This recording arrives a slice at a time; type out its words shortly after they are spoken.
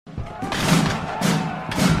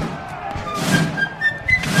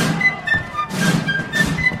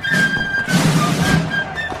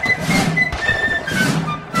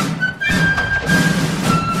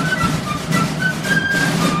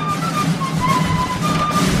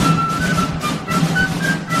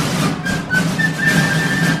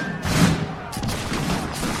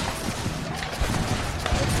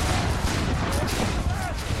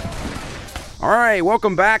right,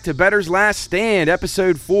 welcome back to Bettor's Last Stand,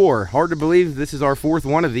 Episode 4. Hard to believe this is our fourth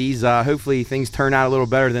one of these. Hopefully things turn out a little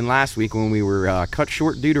better than last week when we were cut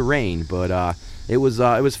short due to rain. But it was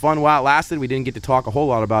fun while it lasted. We didn't get to talk a whole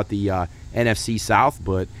lot about the NFC South,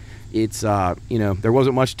 but it's there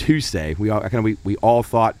wasn't much to say. We all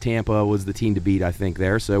thought Tampa was the team to beat, I think,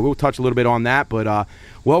 there. So we'll touch a little bit on that. But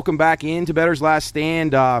welcome back into Bettor's Last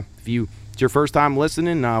Stand. If it's your first time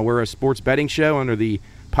listening, we're a sports betting show under the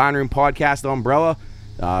Pine Room Podcast umbrella.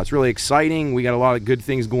 It's really exciting. We got a lot of good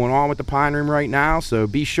things going on with the Pine Room right now, so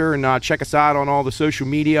be sure and check us out on all the social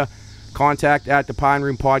media. Contact at the Pine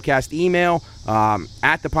Room Podcast, email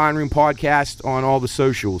at the Pine Room Podcast on all the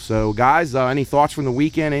socials. So, guys, any thoughts from the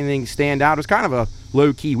weekend? Anything stand out? It was kind of a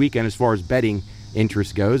low-key weekend as far as betting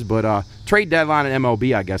interest goes, but trade deadline at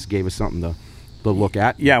MLB, I guess, gave us something to look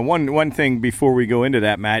at. Yeah, one thing before we go into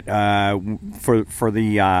that, Matt, for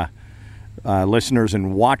the listeners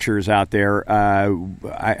and watchers out there,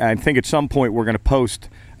 I think at some point we're going to post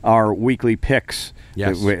our weekly picks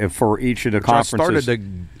for each of the conferences. I started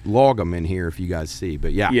to log them in here if you guys see,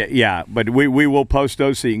 but yeah. But we will post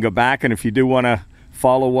those so you can go back, and if you do want to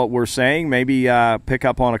follow what we're saying, maybe pick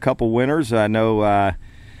up on a couple winners. I know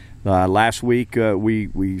last week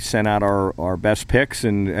we sent out our best picks,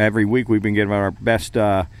 and every week we've been giving our best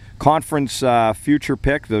conference future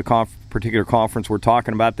pick, the particular conference we're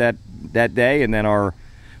talking about that day, and then our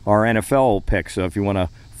NFL picks. So if you want to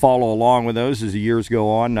follow along with those as the years go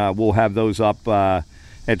on, we'll have those up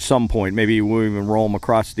at some point. Maybe we'll even roll them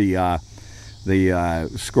across the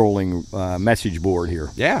scrolling message board here.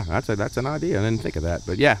 Yeah, that's an idea. I didn't think of that.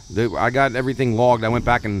 But yeah, I got everything logged. I went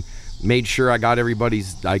back and made sure I got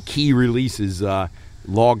everybody's key releases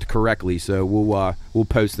logged correctly. So we'll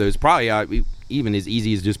post those. Probably even as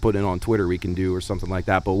easy as just putting it on Twitter we can do or something like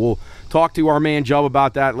that. But we'll talk to our man Jub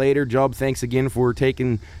about that later. Jub, thanks again for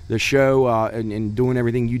taking the show and doing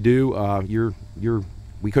everything you do.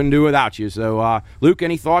 We couldn't do it without you. So, Luke,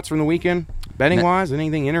 any thoughts from the weekend, betting-wise?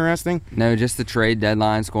 Anything interesting? No, just the trade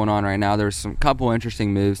deadlines going on right now. There's some couple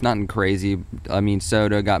interesting moves, nothing crazy. I mean,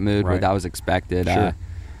 Soto got moved, right. But that was expected. Sure.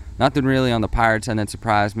 Nothing really on the Pirates end that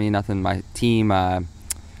surprised me. Nothing my team.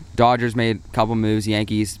 Dodgers made a couple moves.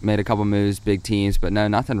 Yankees made a couple moves. Big teams, but no,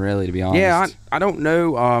 nothing really, to be honest. Yeah, I don't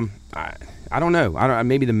know. I don't know.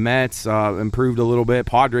 Maybe the Mets improved a little bit.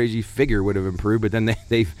 Padres, you figure, would have improved, but then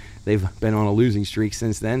they've been on a losing streak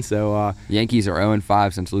since then. So Yankees are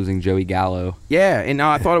 0-5 since losing Joey Gallo. Yeah, and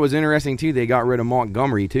I thought it was interesting too. They got rid of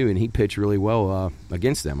Montgomery too, and he pitched really well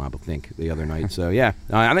against them, I think, the other night. So yeah,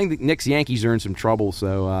 I think the Knicks Yankees are in some trouble.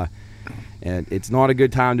 So. And it's not a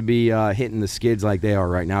good time to be hitting the skids like they are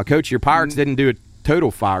right now. Coach, your Pirates didn't do a total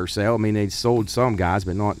fire sale. I mean, they sold some guys,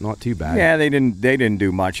 but not too bad. Yeah, they didn't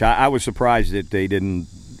do much. I was surprised that they didn't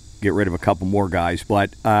get rid of a couple more guys, but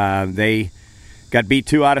they got beat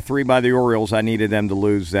 2 out of 3 by the Orioles. I needed them to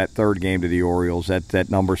lose that third game to the Orioles. That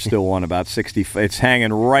number's still on about 60. It's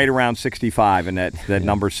hanging right around 65, and that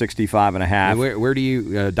number's 65 and a half. And where do you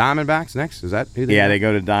Diamondbacks next? Is that who they? Yeah, they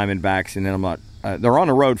go to Diamondbacks, and then I'm not. They're on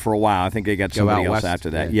the road for a while. I think they got somebody else after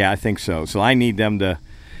that. Yeah, I think so. So I need them to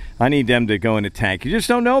go in the tank. You just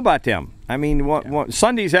don't know about them. I mean,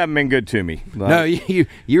 Sundays haven't been good to me. No, you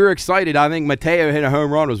were excited. I think Mateo hit a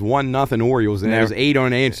home run. It was 1-0 Orioles, and it was 8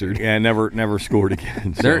 unanswered. Yeah, never scored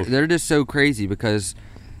again. So. They're just so crazy because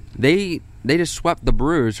they just swept the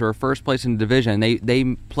Brewers for first place in the division.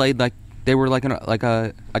 They played like they were like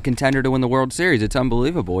a contender to win the World Series. It's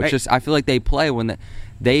unbelievable. It's just I feel like they play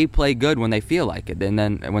they play good when they feel like it, and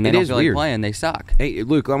then when they don't feel like playing, they suck. Hey,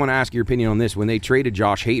 Luke, I want to ask your opinion on this. When they traded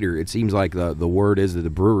Josh Hader, it seems like the word is that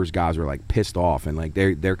the Brewers guys were like pissed off, and like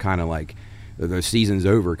they're kind of like the season's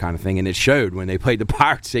over kind of thing, and it showed when they played the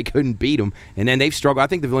Pirates. They couldn't beat them, and then they've struggled. I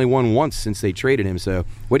think they've only won once since they traded him. So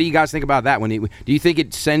what do you guys think about that? Do you think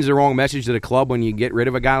it sends the wrong message to the club when you get rid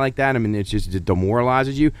of a guy like that? I mean, it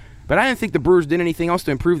demoralizes you. But I didn't think the Brewers did anything else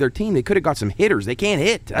to improve their team. They could have got some hitters. They can't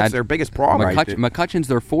hit. That's their biggest problem. McCutchen's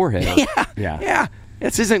their forehead. Yeah.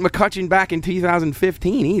 This isn't McCutchen back in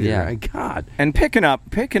 2015 either. Yeah. My God. And picking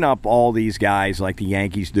up all these guys like the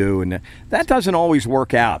Yankees do, and that doesn't always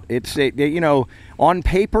work out. It's on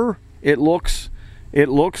paper it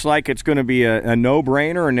looks like it's going to be a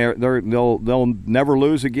no-brainer, and they'll never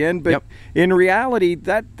lose again. But in reality,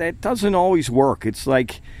 that doesn't always work. It's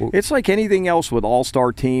like anything else with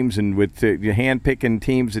all-star teams and with hand-picking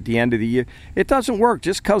teams at the end of the year. It doesn't work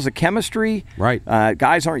just because of chemistry. Right.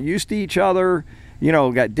 Guys aren't used to each other.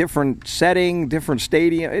 got different setting, different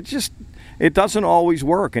stadium. It doesn't always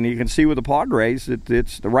work, and you can see with the Padres,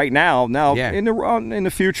 it's right now. Now, in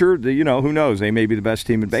the future, who knows? They may be the best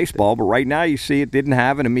team in baseball, but right now you see it didn't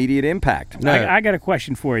have an immediate impact. No. I got a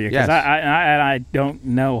question for you, because I don't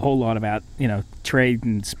know a whole lot about trade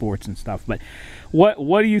and sports and stuff, but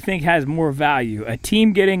what do you think has more value? A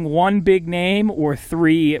team getting one big name or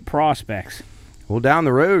 3 prospects? Well, down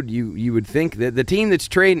the road, you would think that the team that's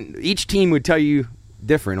trading, each team would tell you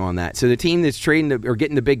different on that. So the team that's trading or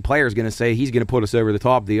getting the big player is going to say he's going to put us over the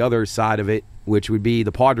top. The other side of it, which would be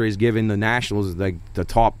the Padres giving the Nationals the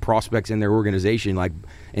top prospects in their organization,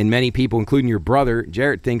 and many people, including your brother,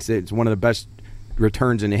 Jarrett, thinks that it's one of the best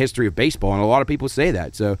returns in the history of baseball, and a lot of people say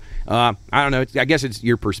that. So I don't know. I guess it's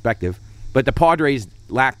your perspective. But the Padres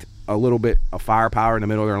lacked a little bit of firepower in the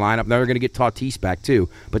middle of their lineup. Now they're going to get Tatis back too,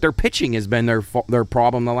 but their pitching has been their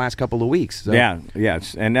problem the last couple of weeks. So. Yeah,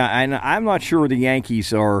 yes, and I'm not sure the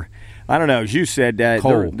Yankees are. I don't know. As you said,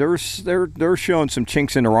 they're showing some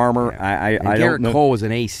chinks in their armor. Yeah. I Garrett don't know. Cole as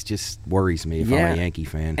an ace just worries me if I'm a Yankee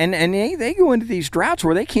fan. And they go into these droughts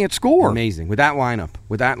where they can't score. Amazing with that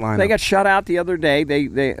lineup. They got shut out the other day. They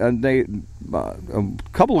a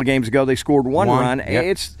couple of games ago they scored one run.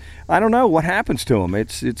 Yep. I don't know what happens to them.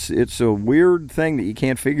 It's a weird thing that you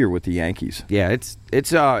can't figure with the Yankees. Yeah,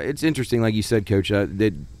 it's interesting, like you said, Coach.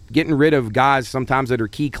 That getting rid of guys sometimes that are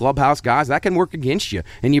key clubhouse guys, that can work against you.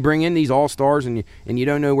 And you bring in these all-stars and you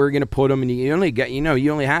don't know where you're going to put them, and you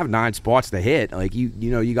only have 9 spots to hit. Like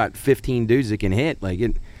you got 15 dudes that can hit. Like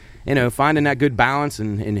finding that good balance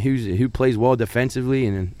and who plays well defensively.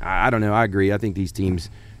 And I don't know. I agree. I think these teams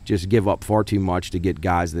just give up far too much to get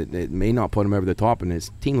guys that may not put them over the top, and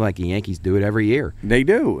this team like the Yankees do it every year. They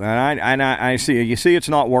do, and I see. You see, it's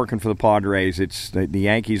not working for the Padres. It's the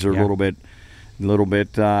Yankees are a little bit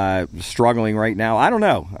struggling right now. I don't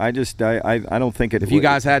know. I don't think it. If you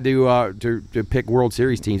guys had to pick World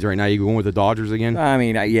Series teams right now, you going with the Dodgers again? I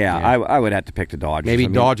mean, I would have to pick the Dodgers. Maybe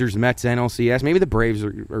Dodgers, Mets, NLCS. Maybe the Braves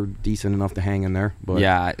are decent enough to hang in there. But.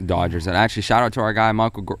 Yeah, Dodgers. And actually, shout out to our guy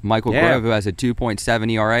Michael Grove, who has a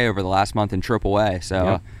 2.7 ERA over the last month in AAA.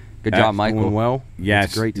 So. Good job, Michael. Doing well. Yes.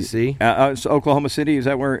 It's great to see. So Oklahoma City, is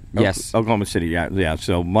that where? Yes. Oklahoma City, yeah.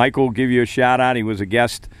 So Michael, give you a shout-out. He was a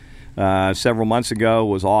guest several months ago,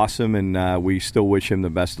 was awesome, and we still wish him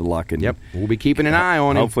the best of luck. And we'll be keeping an eye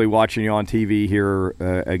on him. Hopefully watching you on TV here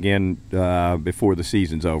again before the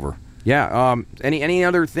season's over. Yeah. Any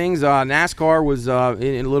other things? NASCAR was a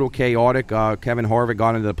little chaotic. Kevin Harvick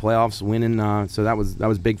got into the playoffs, winning. So that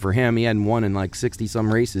was big for him. He hadn't won in like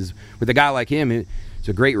 60-some races. With a guy like him, it's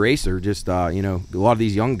a great racer. Just a lot of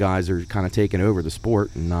these young guys are kind of taking over the sport,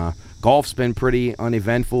 and golf's been pretty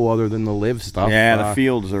uneventful other than the live stuff. Yeah, the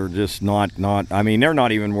fields are just not. I mean, they're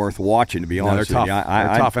not even worth watching, to be honest. They're tough.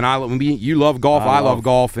 They're tough, and you love golf. I love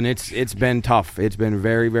golf, and it's been tough. It's been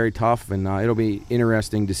very, very tough, and it'll be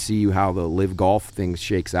interesting to see how the live golf thing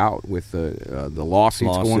shakes out with the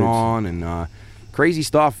lawsuits going on and crazy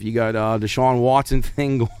stuff. You got Deshaun Watson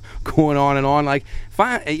thing going on and on. Like,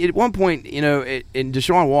 at one point, in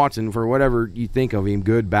Deshaun Watson, for whatever you think of him,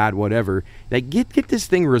 good, bad, whatever, like get this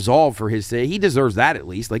thing resolved for his say. He deserves that at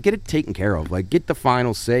least. Like, get it taken care of. Like, get the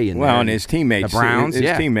final say. And his teammates, the Browns,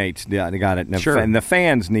 his teammates, they got it. Sure. And the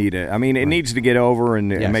fans need it. I mean, it needs to get over and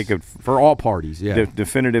make it for all parties. Yeah,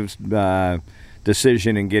 definitive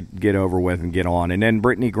decision and get over with and get on. And then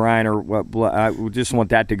Brittany Griner, I just want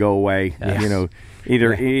that to go away. Yes.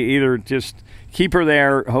 Either just keep her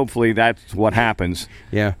there. Hopefully that's what happens.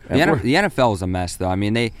 Yeah. The NFL is a mess, though. I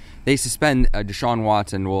mean, they suspend Deshaun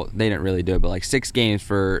Watson. Well, they didn't really do it, but like 6 games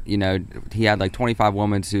for, he had like 25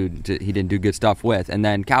 women who he didn't do good stuff with. And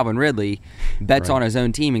then Calvin Ridley bets on his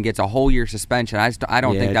own team and gets a whole year suspension. I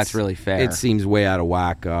don't think that's really fair. It seems way out of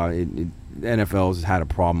whack. NFL's had a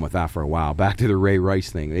problem with that for a while. Back to the Ray Rice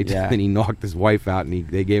thing. And he knocked his wife out, and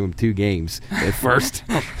they gave him 2 games at first.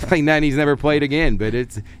 And then he's never played again. But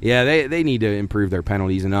they need to improve their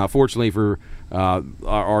penalties. And fortunately for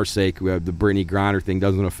our sake, the Brittany Griner thing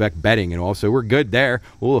doesn't affect betting and all. So we're good there.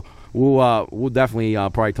 We'll definitely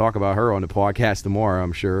probably talk about her on the podcast tomorrow,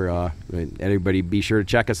 I'm sure. Everybody be sure to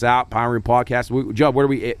check us out, Power Room Podcast. Joe, what are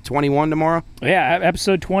we, 21 tomorrow? Yeah,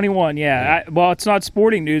 episode 21, yeah. Well, it's not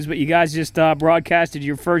sporting news, but you guys just broadcasted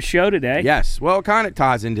your first show today. Yes. Well, it kind of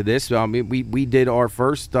ties into this. We did our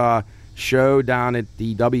first show down at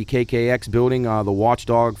the WKKX building. The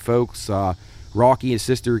Watchdog folks, Rocky, his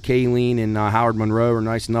sister Kayleen, and Howard Monroe were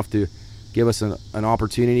nice enough to give us an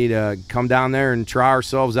opportunity to come down there and try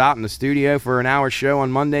ourselves out in the studio for an hour show on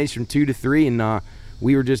Mondays from 2 to 3, and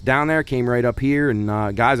we were just down there, came right up here, and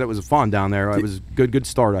guys, that was fun down there. It was a good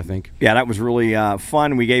start, I think. Yeah, that was really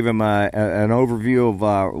fun. We gave him an overview of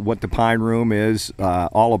what the Pine Room is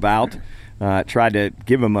all about. Tried to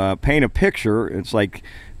give him paint a picture. It's like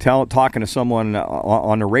talking to someone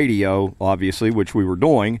on the radio, obviously, which we were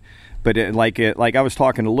doing, but like I was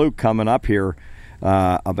talking to Luke coming up here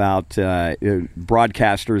about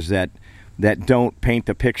broadcasters that don't paint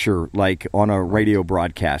the picture like on a radio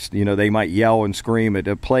broadcast. They might yell and scream at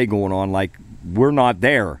a play going on like we're not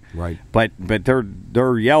there. Right. But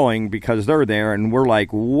they're yelling because they're there, and we're like,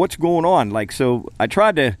 what's going on? Like, so I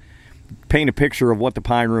tried to paint a picture of what the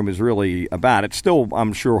Pine Room is really about. It's still,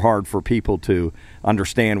 I'm sure, hard for people to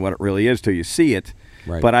understand what it really is till you see it.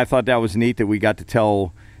 Right. But I thought that was neat that we got to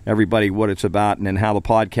tell everybody what it's about and then how the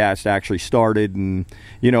podcast actually started. And,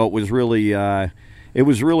 it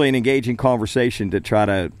was really an engaging conversation to try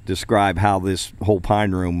to describe how this whole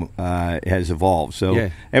Pine Room has evolved. So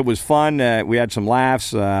It was fun. We had some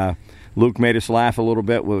laughs. Luke made us laugh a little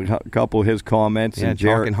bit with a couple of his comments. Yeah, and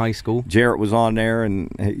Jarrett, talking high school. Jarrett was on there,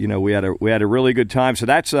 and we had a really good time. So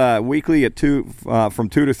that's weekly at from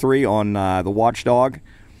 2 to 3 on the Watchdog.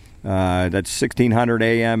 That's 1600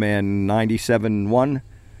 AM and 97.1.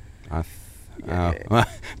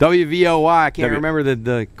 WVOY. I can't remember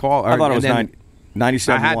the call. I thought it was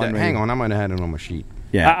 97.1. Hang on, I might have had it on my sheet.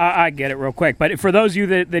 Yeah, I get it real quick. But for those of you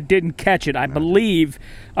that didn't catch it, I believe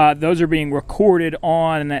those are being recorded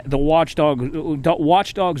on the Watchdog's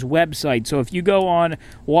website. So if you go on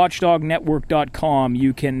watchdognetwork.com,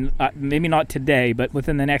 you can, maybe not today, but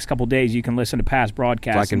within the next couple of days, you can listen to past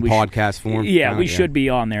broadcasts. It's like in podcast form? Yeah, we should be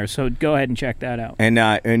on there. So go ahead and check that out.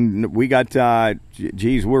 And we got,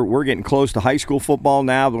 we're getting close to high school football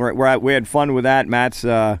now. We had fun with that. Matt's...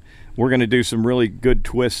 We're going to do some really good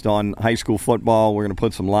twists on high school football. We're going to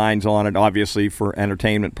put some lines on it, obviously for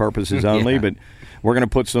entertainment purposes only, but we're going to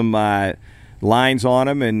put some lines on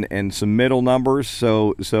them and some middle numbers.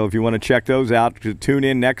 So if you want to check those out, tune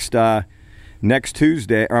in next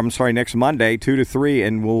Monday, 2 to 3,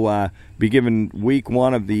 and we'll be giving week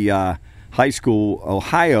 1 of the high school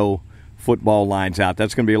Ohio football lines out.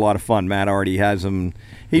 That's going to be a lot of fun. Matt already has them.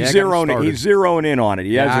 He's zeroing in on it.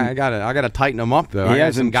 I got to tighten them up though. He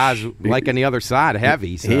has some guys like on the other side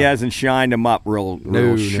heavy. So. He hasn't shined them up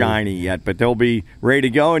real shiny yet, but they'll be ready to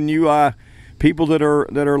go. And you people that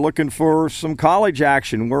are looking for some college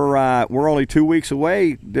action, we're only 2 weeks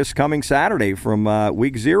away this coming Saturday from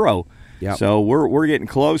week 0. Yep. So we're getting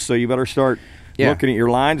close. So you better start looking at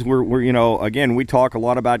your lines. We're again, we talk a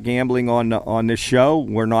lot about gambling on this show.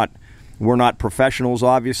 We're not professionals,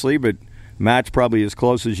 obviously, but Matt's probably as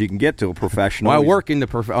close as you can get to a professional. Well, I work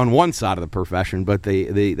on one side of the profession, but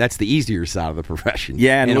that's the easier side of the profession.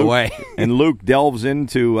 Yeah, in a way. And Luke delves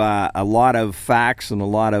into a lot of facts and a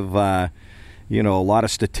lot of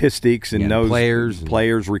statistics and knows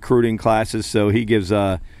players recruiting classes. So he gives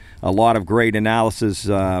a lot of great analysis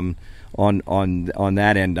on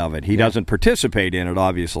that end of it. He doesn't participate in it,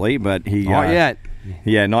 obviously, but he not yet.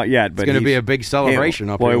 Yeah, not yet. But it's going to be a big celebration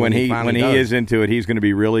up here when he is into it. He's going to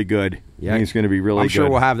be really good. Yeah, he's going to be really good. I'm sure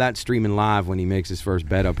we'll have that streaming live when he makes his first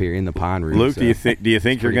bet up here in the Pine Room. Luke, do you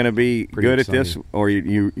think you're going to be good at this, or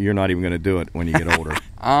you're not even going to do it when you get older?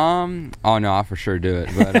 Oh no, I'll for sure do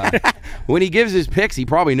it. But when he gives his picks, he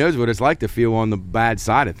probably knows what it's like to feel on the bad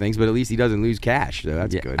side of things. But at least he doesn't lose cash, so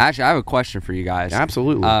that's good. Actually, I have a question for you guys.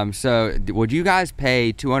 Absolutely. So, would you guys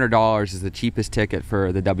pay $200 as the cheapest ticket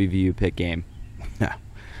for the WVU pick game?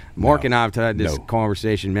 Mark and I have had this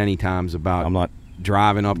conversation many times about I'm not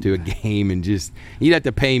driving up to a game and just you'd have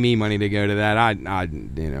to pay me money to go to that.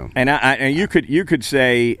 And you could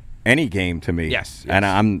say any game to me. Yes.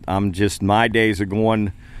 And I'm just my days are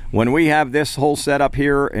going when we have this whole setup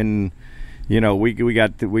here and we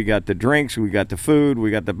got the drinks, we got the food,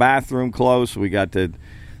 we got the bathroom close, we got the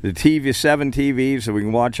TV, 7 TVs, so we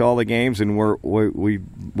can watch all the games, and we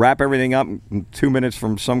wrap everything up in 2 minutes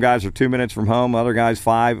from some guys are 2 minutes from home, other guys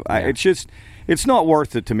 5. Yeah. It's not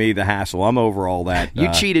worth it to me, the hassle. I'm over all that.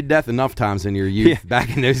 You cheated death enough times in your youth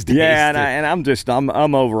back in those days. Yeah, and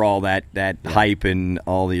I'm over all that hype and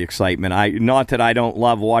all the excitement. Not that I don't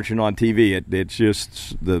love watching on TV. It's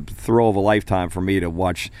just the thrill of a lifetime for me to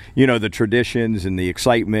watch. The traditions and the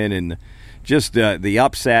excitement and just the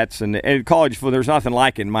upsets and college football. There's nothing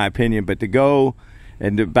like it in my opinion. But to go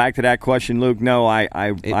and back to that question, Luke. No,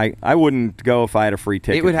 I wouldn't go if I had a free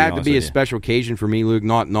ticket. It would have to be a special occasion for me, Luke.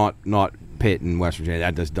 Not Pitt and West Virginia,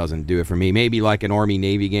 that just doesn't do it for me. Maybe like an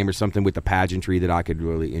Army-Navy game or something with the pageantry that I could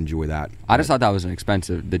really enjoy that. I just thought that was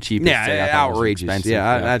the cheapest. Yeah, outrageous.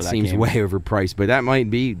 Yeah, that seems way overpriced. But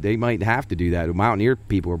they might have to do that. The Mountaineer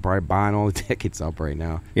people are probably buying all the tickets up right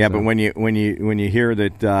now. Yeah, so. But when you hear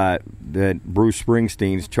that that Bruce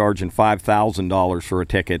Springsteen's charging $5,000 for a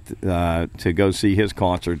ticket to go see his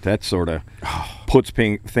concert, that sort of puts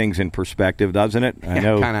things in perspective, doesn't it? I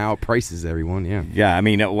know, kind of outprices everyone. Yeah. Yeah, I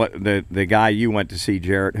mean, what the guy you went to see,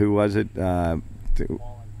 Jarrett, who was it?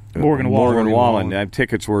 Morgan Wallen.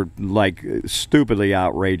 Tickets were like stupidly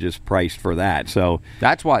outrageous priced for that. So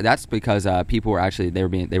that's because people were actually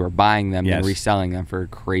they were buying them and reselling them for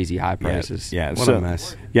crazy high prices. Yeah, what a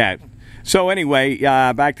mess. Yeah. So anyway,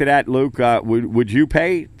 back to that, Luke. Would you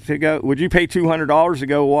pay to go? Would you pay $200 to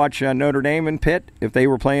go watch Notre Dame and Pitt if they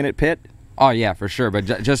were playing at Pitt? Oh yeah, for sure, but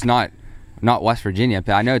just not West Virginia.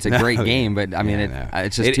 I know it's a great game, but I mean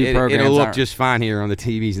it's just two programs. It'll look just fine here on the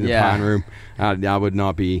TVs in the Pine Room. I would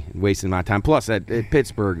not be wasting my time. Plus,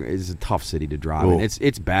 Pittsburgh is a tough city to drive in.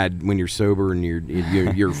 It's bad when you're sober and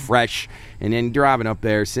you're fresh, and then driving up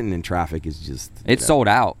there, sitting in traffic is just sold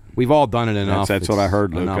out. We've all done it enough. That's what I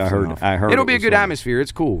heard, Luke. I heard it'll be a good atmosphere.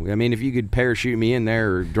 It's cool. I mean, if you could parachute me in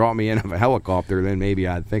there or drop me in of a helicopter, then maybe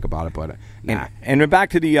I'd think about it. But nah. And back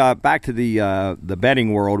to the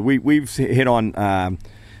betting world, we've hit on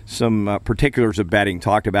some particulars of betting.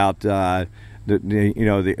 Talked about the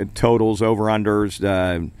totals, over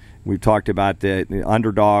unders. We've talked about the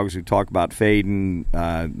underdogs. We've talked about fading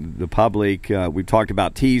the public. We've talked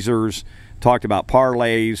about teasers. Talked about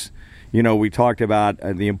parlays. We talked about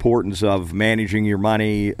the importance of managing your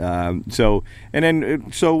money. So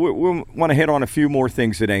we want to hit on a few more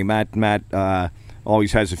things today. Matt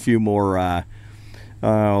always has a few more.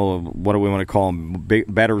 What do we want to call them?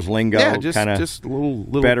 Bettor's lingo. Yeah, just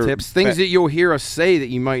little tips, things that you'll hear us say that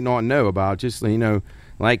you might not know about. Just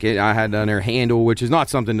like I had on their handle, which is not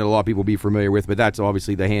something that a lot of people be familiar with, but that's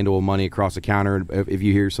obviously the handle of money across the counter. If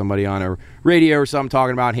you hear somebody on a radio or something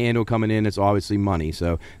talking about handle coming in, it's obviously money.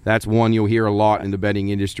 So that's one you'll hear a lot in the betting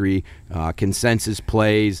industry. Consensus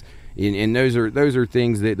plays, and those are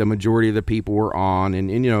things that the majority of the people were on.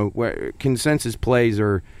 And consensus plays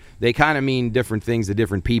they kind of mean different things to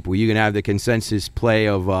different people. You can have the consensus play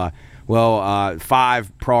of 5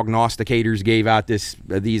 prognosticators gave out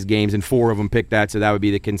these games, and 4 of them picked that, so that would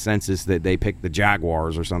be the consensus that they picked the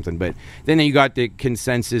Jaguars or something. But then you got the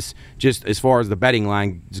consensus just as far as the betting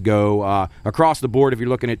lines go. Across the board, if you're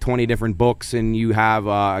looking at 20 different books and you have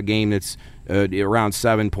a game that's around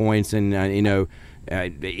 7 points and,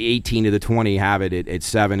 18 of the 20 have it at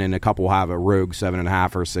 7, and a couple have a rogue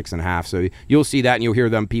 7.5 or 6.5. So you'll see that, and you'll hear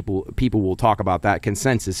them. People will talk about that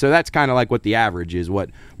consensus. So that's kind of like what the average is,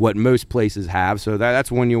 what most places have. So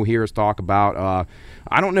that's when you'll hear us talk about.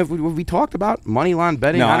 I don't know if we talked about money line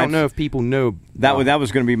betting. No, I don't know if people know that. That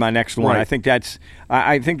was going to be my next one. Right. I think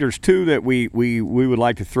I think there's 2 that we would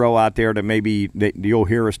like to throw out there that maybe that you'll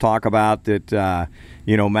hear us talk about that.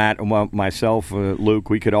 Matt and myself, Luke,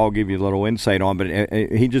 we could all give you a little insight on. But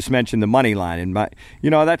he just mentioned the money line, and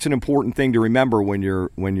that's an important thing to remember when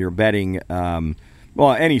you're betting.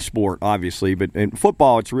 Any sport, obviously, but in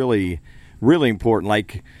football, it's really, really important.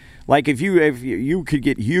 Like if you could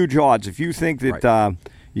get huge odds, if you think that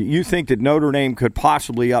you think that Notre Dame could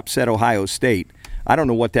possibly upset Ohio State, I don't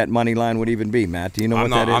know what that money line would even be, Matt. Do you know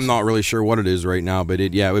what that is? I'm not really sure what it is right now, but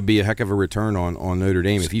it would be a heck of a return on Notre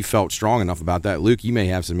Dame if you felt strong enough about that. Luke, you may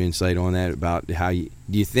have some insight on that about do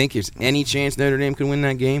you think there's any chance Notre Dame can win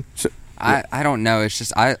that game? I don't know. It's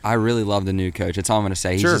just I really love the new coach. That's all I'm going to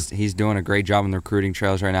say. He's doing a great job on the recruiting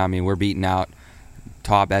trails right now. I mean, we're beating out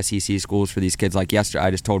top SEC schools for these kids. Like yesterday,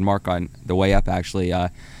 I just told Mark on the way up, actually,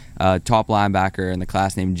 top linebacker in the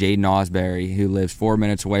class named Jaden Osbury, who lives 4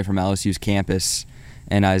 minutes away from LSU's campus,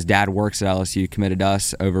 and his dad works at LSU, committed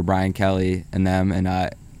us over Brian Kelly and them.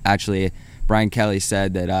 And actually, Brian Kelly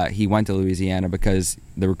said that he went to Louisiana because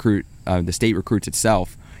the state recruits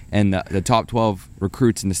itself. And the top 12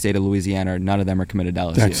 recruits in the state ofLouisiana, none of them are committed to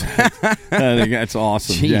LSU. I think that's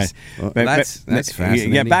awesome. Jeez. Yeah. Well, that's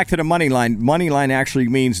fascinating. Yeah, back to the money line. Money line actually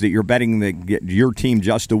means that you're betting your team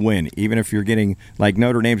just to win, even if you're getting, like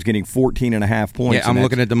Notre Dame's getting 14.5 points. Yeah, I'm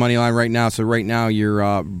looking at the money line right now. So right now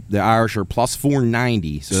the Irish are plus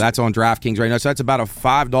 490. So that's on DraftKings right now. So that's about a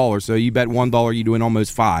 $5. So you bet $1, you're doing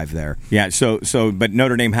almost 5 there. Yeah. So but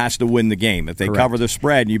Notre Dame has to win the game. If they cover the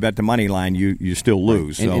spread, and you bet the money line, you still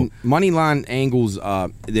lose. Right. And money line angles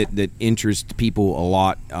that interest people a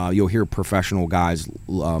lot. You'll hear professional guys.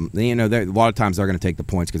 A lot of times they're going to take the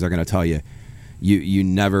points because they're going to tell you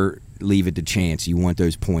never leave it to chance. You want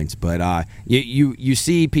those points. But you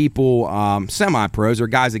see people, semi-pros or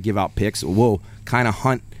guys that give out picks, will kind of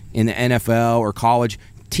hunt in the NFL or college.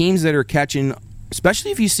 Teams that are catching,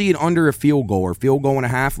 especially if you see it under a field goal or field goal and a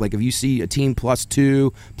half, like if you see a team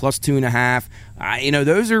 +2, +2.5,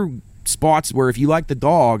 those are spots where if you like the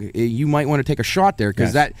dog, you might want to take a shot there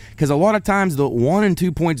because a lot of times the 1 and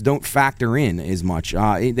 2 points don't factor in as much.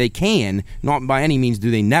 They can, not by any means do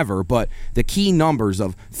they never, but the key numbers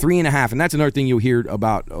of 3.5, and that's another thing you'll hear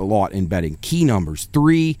about a lot in betting. Key numbers,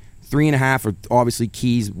 3.5 are obviously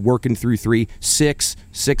keys, working through 3, 6,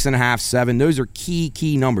 6.5, 7. Those are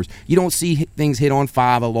key numbers. You don't see things hit on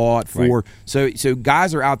 5 a lot, 4. Right. So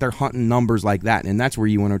guys are out there hunting numbers like that, and that's where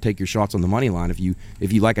you want to take your shots on the money line. If you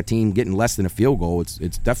like a team getting less than a field goal, it's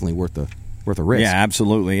definitely worth a risk. Yeah,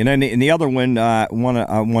 absolutely. And then the other one I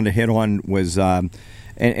wanted to hit on was.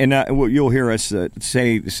 You'll hear us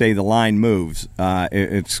say the line moves.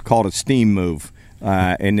 It's called a steam move,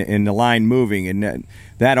 and the line moving, and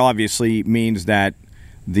that obviously means that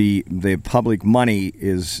the public money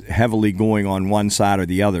is heavily going on one side or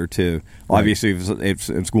the other. Too obviously, if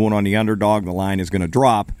it's going on the underdog, the line is going to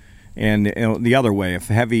drop, and the other way, if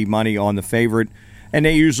heavy money on the favorite, and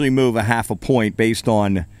they usually move a half a point based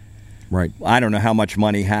on. Right. I don't know how much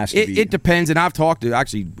money has to be. It depends, and I've talked to,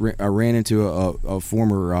 actually, I ran into a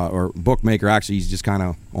former or bookmaker. Actually, he's just kind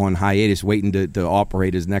of on hiatus waiting to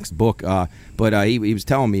operate his next book. But he was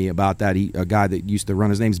telling me about that. A guy that used to run,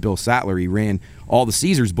 his name's Bill Sattler. He ran all the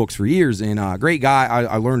Caesars books for years, and great guy.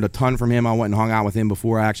 I learned a ton from him. I went and hung out with him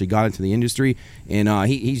before I actually got into the industry, and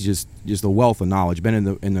he's just a wealth of knowledge. Been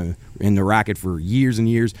in the racket for years and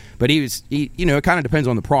years. But it kind of depends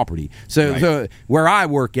on the property. So where I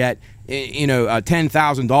work at, a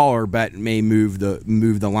 $10,000 bet may move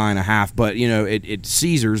the line a half, but it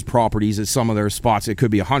Caesars properties at some of their spots it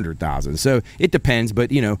could be $100,000. So it depends,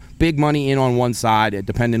 but big money in on one side,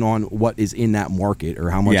 depending on what is in that market or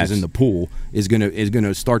how much is in the pool, is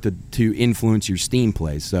gonna start to influence your steam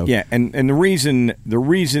plays. So and the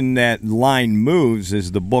reason that line moves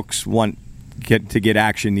is the books want to get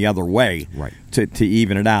action the other way, right? To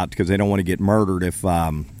even it out because they don't want to get murdered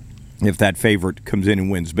if that favorite comes in and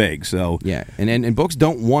wins big. So and books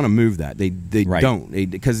don't want to move that. They don't,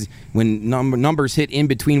 because when numbers hit in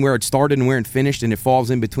between where it started and where it finished, and it falls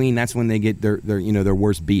in between, that's when they get their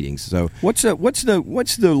worst beatings. So what's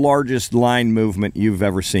the largest line movement you've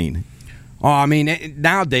ever seen? Oh, I mean,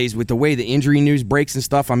 nowadays with the way the injury news breaks and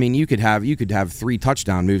stuff, I mean, you could have 3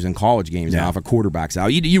 touchdown moves in college games now if a quarterback's out.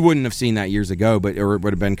 You wouldn't have seen that years ago, but it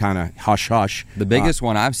would have been kind of hush hush. The biggest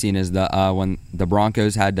one I've seen is when the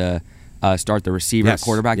Broncos had to start the receiver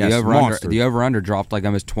quarterback. Yes, the over under dropped like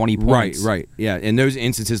almost 20 points. Right. Yeah, and those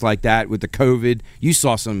instances like that with the COVID, you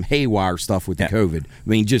saw some haywire stuff with the COVID. I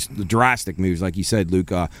mean, just the drastic moves, like you said,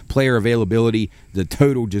 Luke. Player availability, the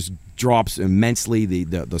total just drops immensely.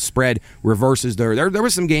 The spread reverses. There were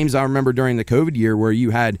some games I remember during the COVID year where you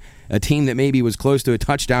had a team that maybe was close to a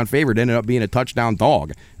touchdown favorite ended up being a touchdown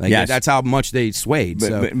dog. That's how much they swayed.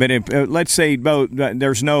 But if, let's say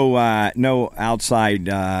there's no outside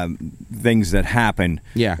things that happen.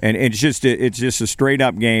 Yeah, and it's just a straight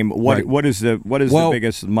up game. What is the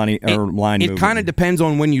biggest money or line? It kind of depends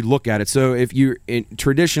on when you look at it. So if you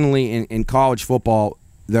traditionally in college football,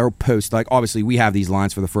 they'll post, like, obviously we have these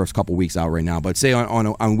lines for the first couple weeks out right now, but say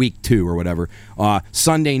on week 2 or whatever,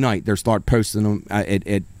 Sunday night they'll start posting them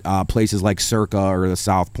at places like Circa or the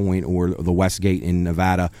South Point or the Westgate in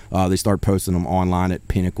Nevada. They start posting them online at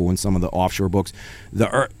Pinnacle and some of the offshore books.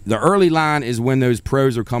 The early line is when those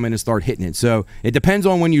pros are coming and start hitting it. So it depends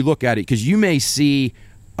on when you look at it, because you may see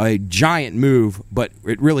a giant move, but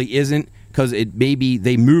it really isn't, because maybe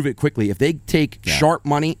they move it quickly. If they take sharp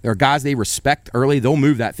money or guys they respect early, they'll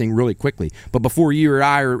move that thing really quickly. But before you or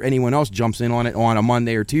I or anyone else jumps in on it on a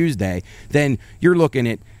Monday or Tuesday, then you're looking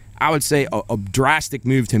at, I would say, a drastic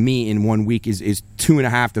move to me in 1 week is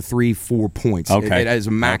 2.5 to 3, 4 points. Okay. It is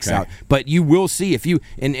a max out. But you will see if you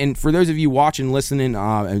and for those of you watching, listening,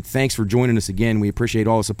 and thanks for joining us again. We appreciate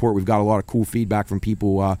all the support. We've got a lot of cool feedback from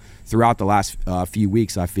people throughout the last few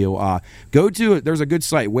weeks, I feel. There's a good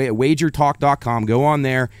site, wagertalk.com. Go on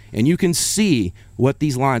there and you can see what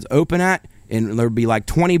these lines open at. And there'll be like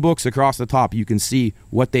 20 books across the top. You can see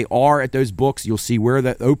what they are at those books. You'll see where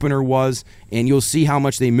the opener was, and you'll see how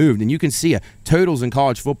much they moved. And you can see totals in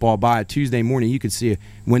college football by a Tuesday morning. You can see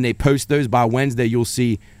when they post those by Wednesday, you'll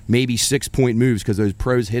see maybe 6-point moves because those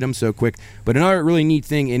pros hit them so quick. But another really neat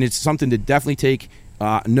thing, and it's something to definitely take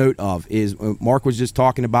note of, is Mark was just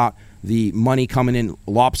talking about the money coming in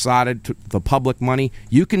lopsided, the public money.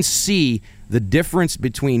 You can see the difference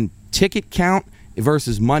between ticket count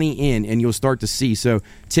versus money in, and you'll start to see. So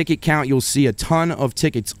ticket count, you'll see a ton of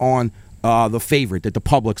tickets on the favorite that the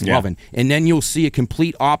public's loving. And then you'll see a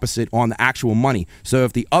complete opposite on the actual money. So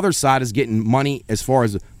if the other side is getting money as far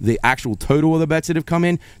as the actual total of the bets that have come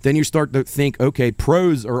in, then you start to think, okay,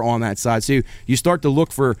 pros are on that side. So you start to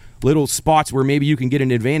look for little spots where maybe you can get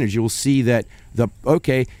an advantage. You'll see that the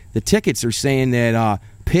tickets are saying that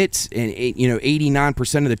Pitt's, and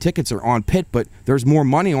 89% of the tickets are on Pitt, but there's more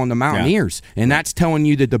money on the Mountaineers, and that's telling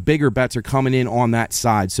you that the bigger bets are coming in on that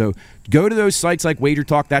side. So go to those sites like Wager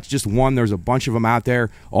Talk. That's just one. There's a bunch of them out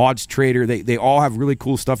there. Odds Trader. They all have really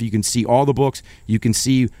cool stuff. You can see all the books. You can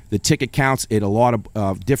see the ticket counts at a lot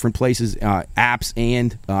of different places, apps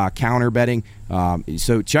and counter betting.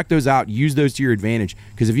 So check those out. Use those to your advantage,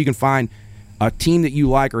 because if you can find a team that you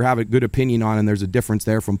like or have a good opinion on, and there's a difference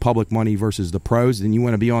there from public money versus the pros, then you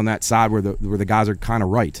want to be on that side where the guys are kind of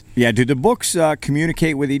right. Yeah, do the books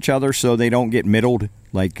communicate with each other so they don't get middled?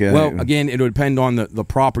 Well, again, it would depend on the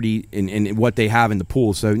property and what they have in the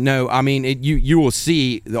pool. So, no, I mean, you will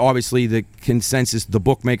see, obviously, the consensus, the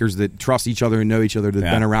bookmakers that trust each other and know each other, that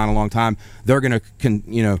have been around a long time, they're going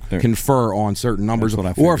to confer on certain numbers.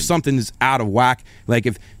 Or if something's out of whack, like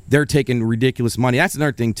if they're taking ridiculous money. That's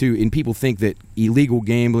another thing, too, and people think that illegal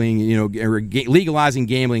gambling, legalizing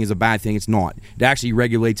gambling is a bad thing. It's not. It actually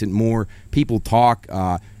regulates it more. People talk.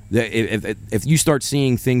 If you start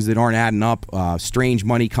seeing things that aren't adding up, strange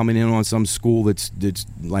money coming in on some school that's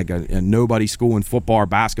like a nobody school in football or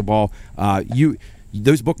basketball,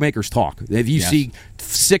 those bookmakers talk. If you see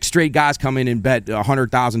 6 straight guys come in and bet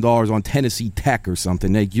 $100,000 on Tennessee Tech or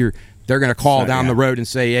something, they're going to call down the road and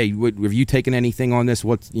say, "Hey, have you taken anything on this?"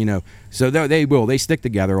 So they will. They stick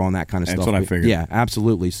together on that kind of stuff. That's what I figured. Yeah,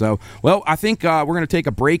 absolutely. So, well, I think we're going to take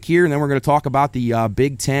a break here, and then we're going to talk about the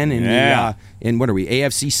Big Ten and what are we,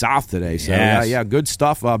 AFC South today. So, good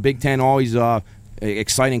stuff. Big Ten always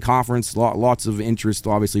exciting conference. Lots of interest,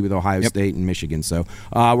 obviously, with Ohio State and Michigan. So,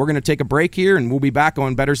 we're going to take a break here, and we'll be back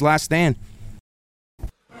on Bettor's Last Stand.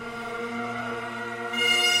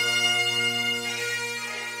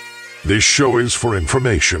 This show is for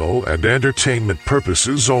informational and entertainment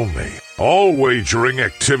purposes only. All wagering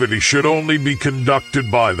activity should only be conducted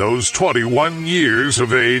by those 21 years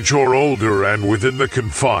of age or older and within the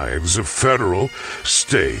confines of federal,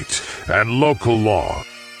 state, and local law.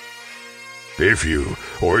 If you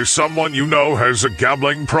or someone you know has a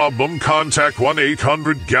gambling problem, contact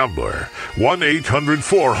 1-800-GAMBLER,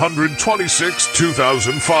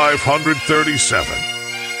 1-800-426-2537.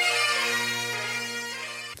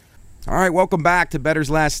 All right, welcome back to Bettor's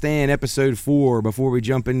Last Stand, Episode 4. Before we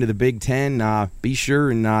jump into the Big Ten, be sure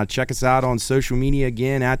and check us out on social media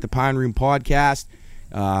again at the Pine Room Podcast.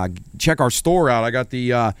 Check our store out. I got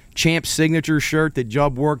the Champ Signature shirt that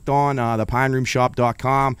Jub worked on,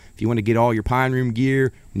 thepineroomshop.com. If you want to get all your Pine Room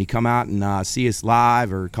gear when you come out and see us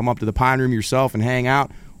live, or come up to the Pine Room yourself and hang out,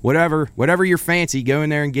 whatever you're fancy, go in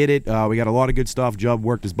there and get it. We got a lot of good stuff. Jub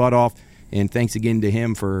worked his butt off, and thanks again to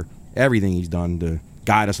him for everything he's done to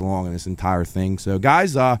guide us along in this entire thing. So,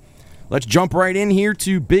 guys, let's jump right in here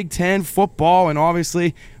to Big Ten football, and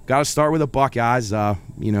obviously got to start with the Buckeyes.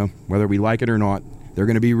 Whether we like it or not, they're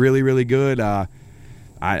going to be really, really good. I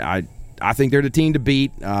think they're the team to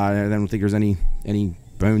beat. I don't think there's any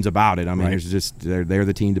bones about it. I mean, there's just they're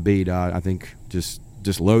the team to beat. I think just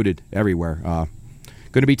loaded everywhere.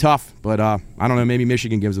 Going to be tough, but I don't know. Maybe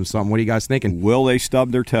Michigan gives them something. What are you guys thinking? Will they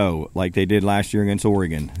stub their toe like they did last year against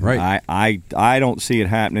Oregon? Right. I don't see it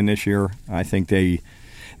happening this year. I think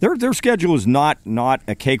their schedule is not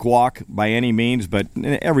a cakewalk by any means, but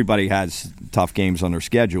everybody has tough games on their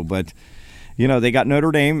schedule. But they got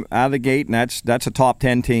Notre Dame out of the gate, and that's a top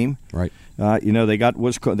 10 team. Right. They got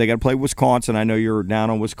to play Wisconsin. I know you're down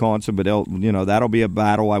on Wisconsin, but that'll be a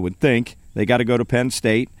battle, I would think. They got to go to Penn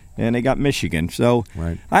State. And they got Michigan. So,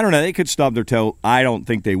 I don't know. They could stub their toe. I don't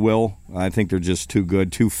think they will. I think they're just too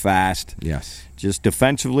good, too fast. Yes. Just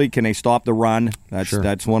defensively, can they stop the run?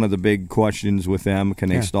 That's one of the big questions with them. Can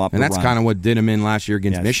they stop the run? And that's kind of what did them in last year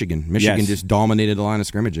against Michigan. Michigan just dominated the line of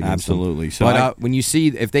scrimmage against them. Absolutely. So but when you see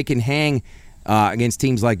if they can hang against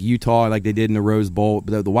teams like Utah, like they did in the Rose Bowl,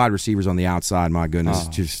 the wide receivers on the outside, my goodness,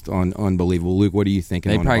 just unbelievable. Luke, what are you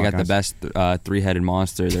thinking? They probably got the best three-headed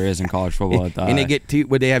monster there is in college football. And they get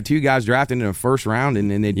they have 2 guys drafted in the first round,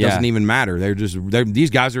 and it doesn't even matter.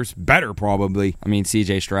 These guys are better probably. I mean,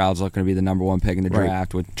 C.J. Stroud's looking to be the number 1 pick in the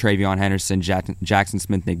draft with Travion Henderson, Jackson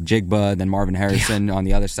Smith, Nick Jigba, then Marvin Harrison on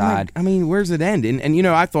the other side. I mean, where's it end? And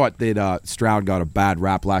I thought that Stroud got a bad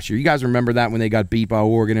rap last year. You guys remember that when they got beat by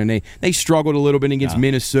Oregon, and they struggled struggled a little bit against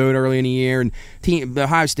Minnesota early in the year, and the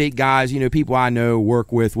Ohio State guys, people I know,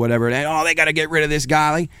 work with, whatever, and they got to get rid of this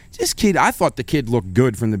guy. Like, this kid, I thought the kid looked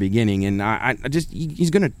good from the beginning, and I just he's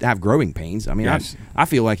going to have growing pains. I mean, I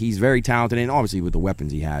feel like he's very talented, and obviously with the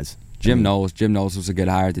weapons he has. Jim Knowles was a good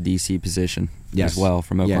hire at the DC position as well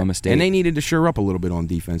from Oklahoma State. And they needed to shore up a little bit on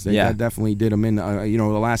defense. They definitely did them in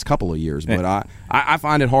the last couple of years. But I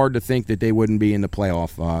find it hard to think that they wouldn't be in the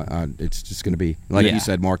playoff. It's just going to be, like you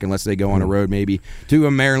said, Mark, unless they go on a road maybe to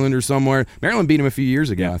a Maryland or somewhere. Maryland beat them a few years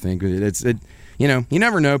ago, I think. You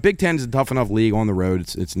never know. Big Ten is a tough enough league on the road.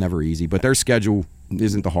 It's never easy. But their schedule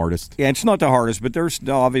isn't the hardest. Yeah, it's not the hardest, but there's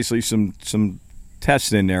obviously some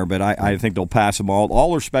tests in there, but I think they'll pass them all.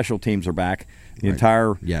 All their special teams are back. The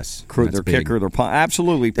entire crew, their kicker, their punt.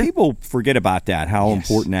 Absolutely. People forget about that, how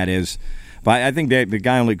important that is. But I think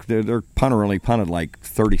their punter only punted like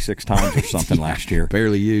 36 times or something last year.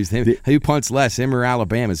 Barely used. Who punts less, him or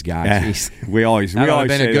Alabama's guy? We always been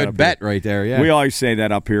say a good bet right there. Yeah, we always say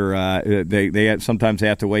that up here. They sometimes they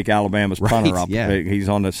have to wake Alabama's punter up. Yeah. He's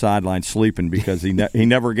on the sideline sleeping because he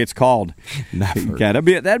never gets called. Never.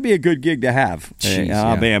 Yeah, that'd be a good gig to have.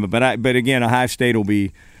 Alabama, but again, Ohio State will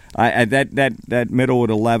be. That middle at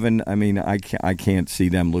 11, I mean, I can't see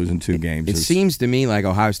them losing 2 games. It seems to me like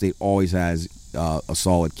Ohio State always has a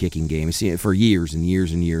solid kicking game. I see it for years and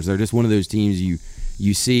years and years. They're just one of those teams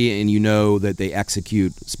you see and you know that they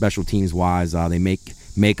execute special teams wise. They make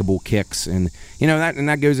makeable kicks, and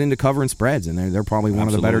that goes into covering spreads, and they're probably one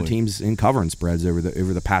of the better teams in covering spreads over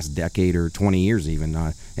the past decade or 20 years even.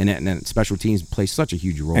 And special teams play such a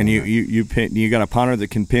huge role. And you got a punter that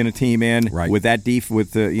can pin a team in with that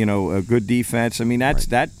with a good defense. I mean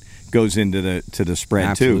that goes into the spread.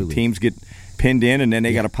 Absolutely. Too. Teams get pinned in, and then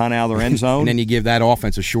they got to punt out of their end zone. And then you give that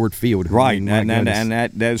offense a short field. Right,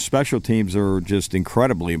 and those special teams are just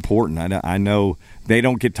incredibly important. I know they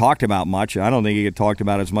don't get talked about much. I don't think they get talked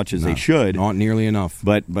about as much as they should. Not nearly enough.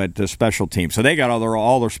 But the special teams. So they got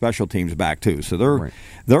all their special teams back too. So they're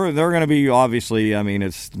going to be, obviously, I mean,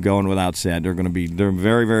 it's going without said. They're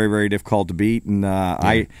very, very, very difficult to beat, and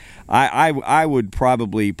I would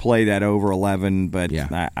probably play that over 11, but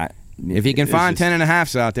if you can find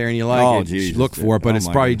 10.5s out there and you like it, look for it. But it's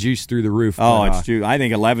probably juiced through the roof. It's juice. I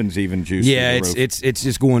think 11's even juiced. Yeah, through the roof. it's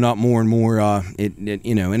just going up more and more. And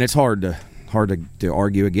it's hard to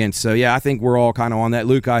argue against. So yeah, I think we're all kind of on that.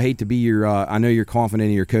 Luke, I hate to be your. I know you're confident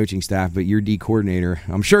in your coaching staff, but your D coordinator,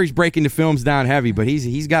 I'm sure he's breaking the films down heavy. But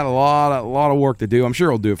he's got a lot of work to do. I'm sure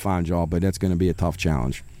he'll do a fine job, but that's going to be a tough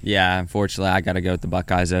challenge. Yeah, unfortunately, I got to go with the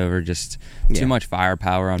Buckeyes over. Just too much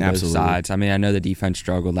firepower on both sides. I mean, I know the defense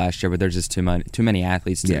struggled last year, but there's just too many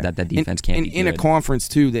athletes that defense can't be good. In a conference,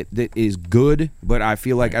 too, that is good, but I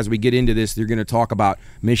feel like as we get into this, they're going to talk about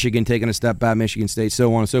Michigan taking a step back, Michigan State,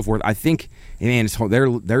 so on and so forth. I think, man, it's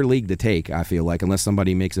their league to take, I feel like, unless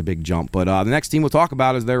somebody makes a big jump. But the next team we'll talk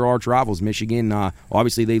about is their arch rivals, Michigan.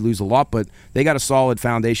 Obviously, they lose a lot, but they got a solid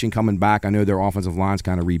foundation coming back. I know their offensive line's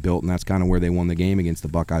kind of rebuilt, and that's kind of where they won the game against the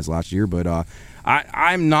Buckeyes last year. But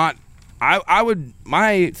I'm not. I would.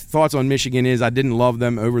 My thoughts on Michigan is I didn't love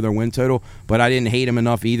them over their win total, but I didn't hate them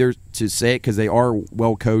enough either to say it because they are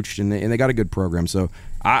well coached and they got a good program. So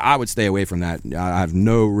I would stay away from that. I have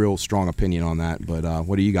no real strong opinion on that. But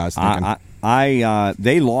what are you guys thinking?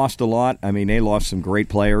 They lost a lot. I mean, they lost some great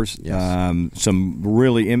players, some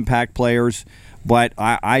really impact players. But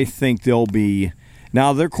I think they'll be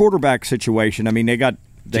now their quarterback situation. I mean, they got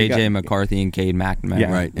J.J. McCarthy and Cade McNamara.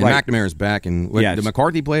 Yeah, right. And McNamara's back. And did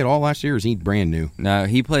McCarthy play at all last year, or is he brand new? No,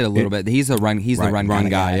 he played a little bit. He's the run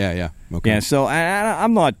guy. Yeah. Okay. Yeah, so I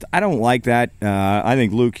don't like that. I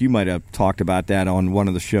think, Luke, you might have talked about that on one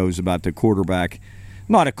of the shows about the quarterback.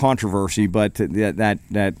 Not a controversy, but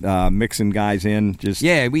that mixing guys in.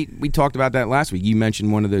 We talked about that last week. You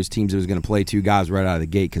mentioned one of those teams that was going to play 2 guys right out of the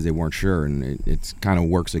gate because they weren't sure, and it kind of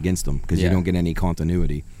works against them because you don't get any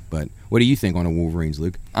continuity. But what do you think on the Wolverines,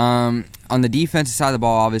 Luke? On the defensive side of the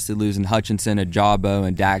ball, obviously losing Hutchinson, Ajabo,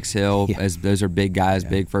 and Dax Hill, as those are big guys,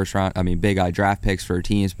 big first round. I mean, big draft picks for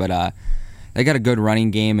teams. But they got a good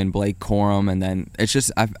running game in Blake Corum, and then it's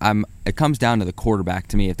just it comes down to the quarterback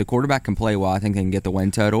to me. If the quarterback can play well, I think they can get the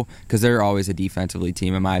win total because they're always a defensively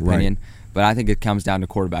team in my opinion. Right. But I think it comes down to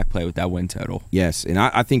quarterback play with that win total. Yes, and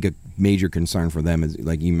I think a major concern for them is,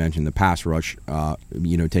 like you mentioned, the pass rush,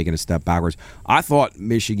 taking a step backwards. I thought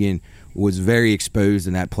Michigan was very exposed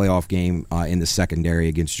in that playoff game in the secondary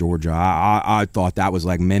against Georgia. I thought that was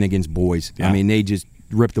like men against boys. Yeah. I mean, they just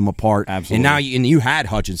ripped them apart. Absolutely. And now you had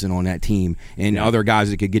Hutchinson on that team and other guys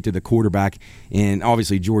that could get to the quarterback. And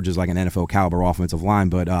obviously Georgia's like an NFL caliber offensive line,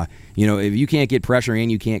 but if you can't get pressure and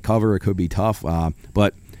you can't cover, it could be tough.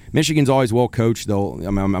 But Michigan's always well coached.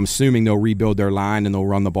 I'm assuming they'll rebuild their line and they'll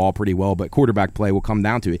run the ball pretty well, but quarterback play will come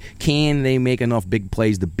down to it. Can they make enough big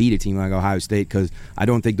plays to beat a team like Ohio State? Because I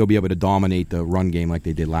don't think they'll be able to dominate the run game like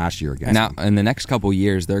they did last year against them. In the next couple of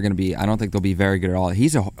years, they're going to be. I don't think they'll be very good at all.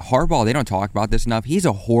 He's a Harbaugh. They don't talk about this enough. He's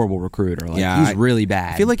a horrible recruiter. He's really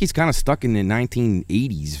bad. I feel like he's kind of stuck in the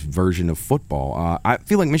 1980s version of football. I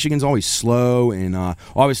feel like Michigan's always slow, and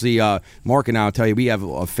obviously Mark and I will tell you, we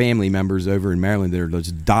have family members over in Maryland that are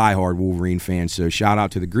just diehard Wolverine fans. So shout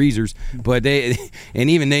out to the Greasers. But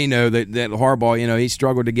even they know that Harbaugh, he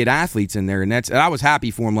struggled to get athletes in there, and I was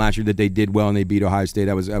happy for him last year that they did well and they beat Ohio State.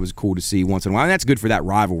 That was cool to see once in a while, and that's good for that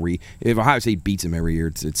rivalry. If Ohio State beats them every year,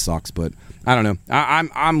 it sucks. But I don't know.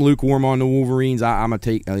 I'm lukewarm on the Wolverines. I'm gonna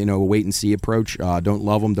take a wait and see approach. Don't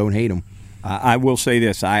love them, don't hate them. I will say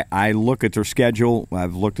this. I look at their schedule.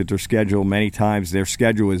 I've looked at their schedule many times. Their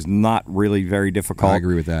schedule is not really very difficult. I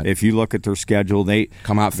agree with that. If you look at their schedule, they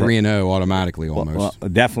come out 3-0 automatically almost. Well,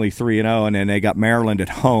 definitely 3-0, and then they got Maryland at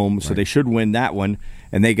home, so they should win that one.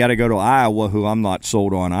 And they got to go to Iowa, who I'm not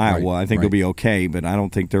sold on Iowa. I think they'll be okay, but I don't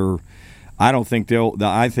think they're.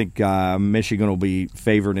 I think Michigan will be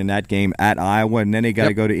favored in that game at Iowa, and then they got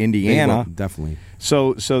to go to Indiana. Definitely.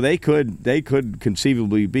 So they could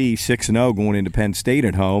conceivably be 6-0 going into Penn State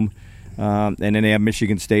at home, and then they have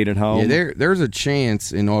Michigan State at home. Yeah, there's a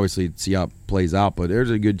chance, and obviously see how it plays out, but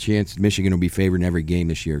there's a good chance Michigan will be favored in every game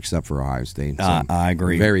this year except for Ohio State. So I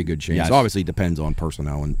agree. Very good chance. Yes. Obviously, it depends on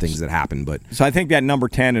personnel and things that happen, but so I think that number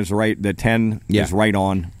 10 is right. The 10 is right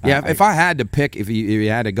on. Yeah, if I had to pick, if you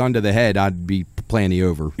had a gun to the head, I'd be playing the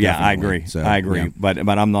over. Yeah, definitely. I agree. So, I agree. Yeah.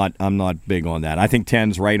 But I'm not big on that. I think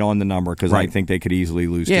 10's right on the number because I think they could easily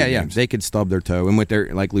lose. two games. They could stub their toe, and with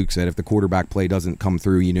their, like Luke said, if the quarterback play doesn't come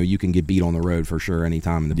through, you can get beat on the road for sure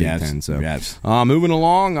anytime in the Big Ten. So moving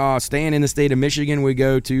along, staying in the state of Michigan, we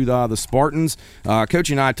go to the Spartans. Coach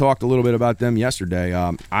and I talked a little bit about them yesterday.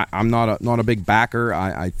 I'm not a big backer.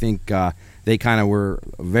 I think they kind of were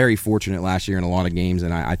very fortunate last year in a lot of games,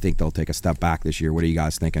 and I think they'll take a step back this year. What are you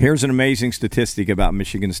guys thinking? Here's an amazing statistic about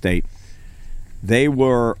Michigan State. They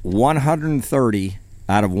were 130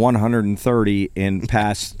 out of 130 in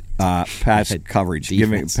pass coverage,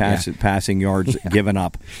 passing yards given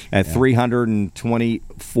up at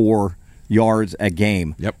 324 yards a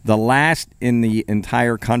game. Yep. The last in the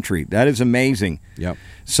entire country. That is amazing. Yep.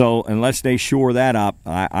 So unless they shore that up,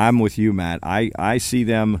 I'm with you, Matt. I see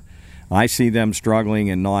them struggling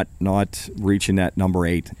and not reaching that number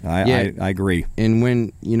 8. I agree. And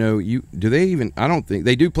when do they even? I don't think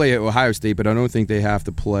they do play at Ohio State, but I don't think they have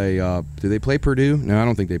to play. Do they play Purdue? No, I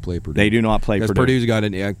don't think they play Purdue. They do not play Purdue. Purdue's got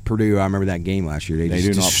Purdue. I remember that game last year. They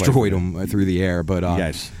just destroyed them through the air. But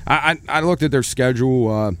yes, I looked at their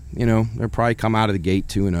schedule. They'll probably come out of the gate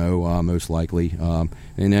 2-0, most likely.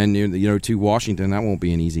 And then to Washington, that won't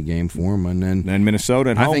be an easy game for them. And then Minnesota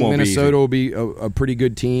at home. I think Minnesota will be a pretty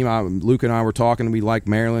good team. Luke and I were talking. We like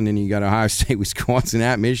Maryland, and you got Ohio State, Wisconsin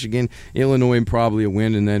at Michigan, Illinois, and probably a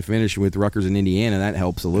win, and then finish with Rutgers and Indiana. That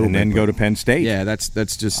helps a little bit. And then go to Penn State. Yeah, that's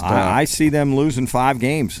just. I see them losing 5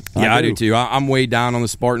 games. Yeah, I do too. I'm way down on the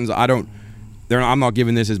Spartans. I'm not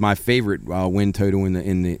giving this as my favorite win total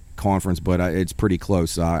in the conference, but it's pretty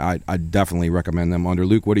close. I definitely recommend them under.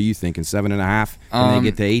 Luke, what are you thinking? 7.5? Can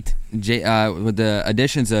they get to 8? With the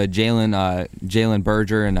additions of Jalen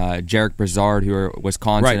Berger and Jarek Brazard, who are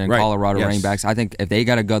Wisconsin and Colorado running backs, I think if they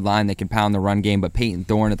got a good line, they can pound the run game. But Peyton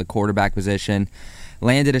Thorne at the quarterback position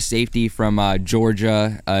landed a safety from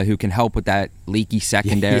Georgia who can help with that leaky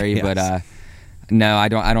secondary, yes. but. No, I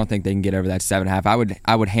don't think they can get over that 7.5.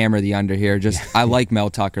 I would hammer the under here. I like Mel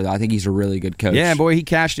Tucker though. I think he's a really good coach. Yeah, boy, he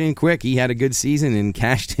cashed in quick. He had a good season and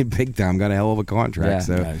cashed in big time. Got a hell of a contract.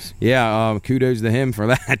 Kudos to him for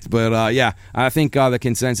that. But I think the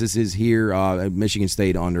consensus is here. Michigan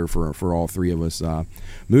State under for all three of us.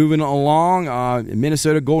 Moving along,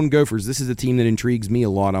 Minnesota Golden Gophers. This is a team that intrigues me a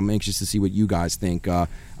lot. I'm anxious to see what you guys think.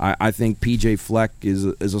 I think PJ Fleck is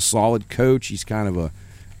a solid coach. He's kind of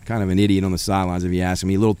an idiot on the sidelines, if you ask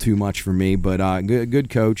me. A little too much for me, but good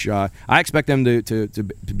coach. I expect them to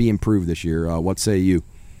be improved this year. What say you?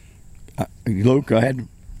 Luke, go ahead.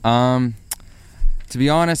 To be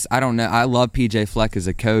honest, I don't know. I love PJ Fleck as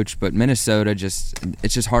a coach, but Minnesota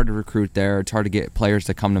it's just hard to recruit there. It's hard to get players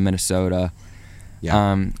to come to Minnesota.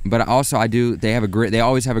 Yeah. But also they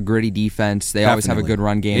always have a gritty defense. They always have a good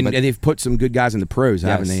run game. And they've put some good guys in the pros,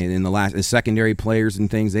 haven't they? In the secondary players and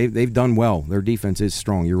things, they've done well. Their defense is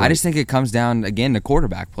strong. You're right. I just think it comes down again to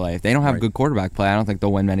quarterback play. If they don't have good quarterback play, I don't think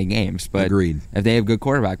they'll win many games. But agreed. If they have good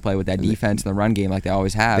quarterback play with that defense and the run game like they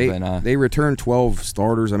always have, they returned 12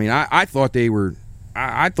 starters. I mean, I thought they were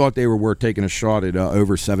I thought they were taking a shot at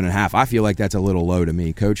over 7.5. I feel like that's a little low to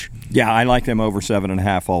me, Coach. Yeah, I like them over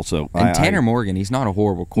 7.5 also. And Tanner Morgan, he's not a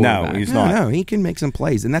horrible quarterback. No, he's not. No, he can make some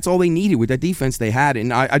plays, and that's all they needed with that defense they had.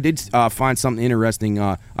 And I did find something interesting.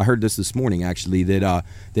 I heard this morning, actually, that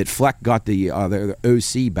Fleck got their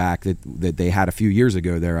OC back that they had a few years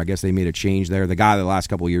ago there. I guess they made a change there. The guy the last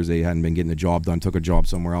couple of years they hadn't been getting the job done, took a job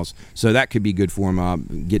somewhere else. So that could be good for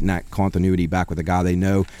him, getting that continuity back with a guy they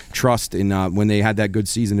know, trust. And when they had that good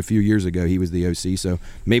season a few years ago, he was the OC. So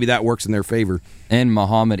maybe that works in their favor. And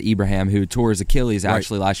Muhammad Ibrahim, who tore his Achilles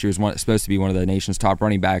actually last year, was supposed to be one of the nation's top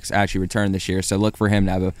running backs, actually returned this year. So look for him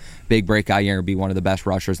to have a big breakout year and be one of the best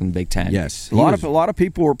rushers in the Big Ten. Yes, a lot of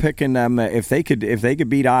people were picking them if they could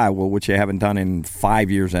beat Iowa, which they haven't done in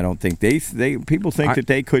 5 years. I don't think people think that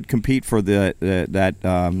they could compete for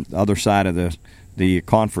that other side of the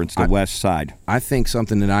conference, the west side. I think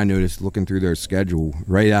something that I noticed looking through their schedule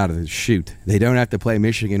right out of the chute, they don't have to play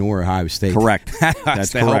Michigan or Ohio State. Correct.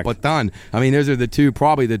 That's correct. Help a ton. I mean, those are the two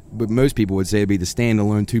probably that most people would say would be the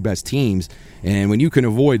standalone two best teams, and when you can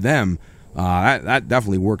avoid them, that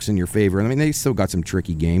definitely works in your favor. I mean, they still got some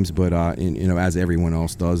tricky games, but as everyone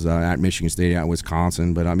else does at Michigan State, at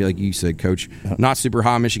Wisconsin. But I mean, like you said, Coach, not super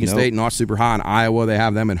high on Michigan State, not super high on Iowa. They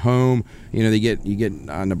have them at home. You get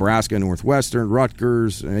Nebraska, Northwestern,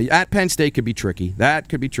 Rutgers. At Penn State could be tricky. That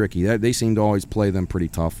could be tricky. They seem to always play them pretty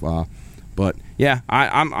tough. But yeah,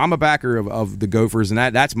 I'm a backer of the Gophers, and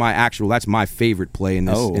that's my favorite play in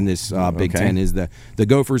this Big Ten is the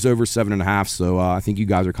Gophers over 7.5. So I think you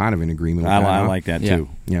guys are kind of in agreement with that. I like that too.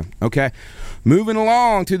 Yeah. Okay. Moving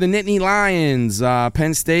along to the Nittany Lions,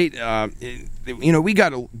 Penn State. We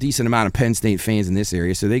got a decent amount of Penn State fans in this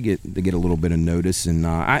area, so they get a little bit of notice. And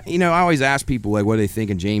I always ask people like what they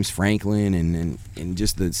think of James Franklin and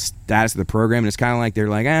just the status of the program. And it's kind of like they're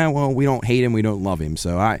like, well, we don't hate him, we don't love him.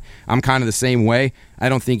 So I'm kind of the same way. I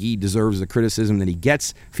don't think he deserves the criticism that he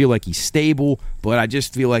gets. I feel like he's stable, but I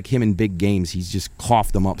just feel like him in big games, he's just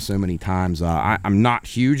coughed them up so many times. I'm not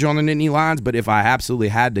huge on the Nittany Lions, but if I absolutely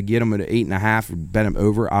had to get him at 8.5 and bet him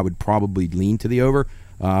over, I would probably lean to the over.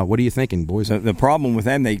 What are you thinking, boys? The problem with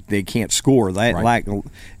them, they can't score.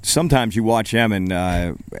 Sometimes you watch them, and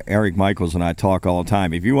Eric Michaels and I talk all the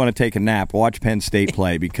time. If you want to take a nap, watch Penn State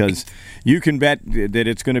play because you can bet that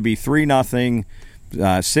it's going to be 3-0,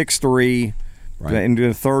 6-3 into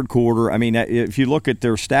the third quarter. I mean, if you look at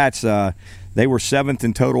their stats, they were 7th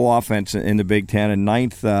in total offense in the Big Ten and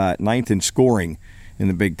 9th in scoring in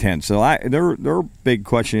the Big Ten. So their big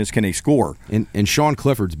question is, can they score? And Sean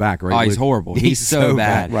Clifford's back, right? Oh, he's horrible. He's so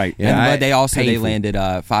bad. Right. Yeah, but they landed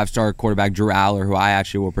 5-star quarterback Drew Aller, who I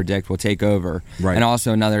actually will predict will take over. Right. And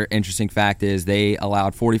also another interesting fact is they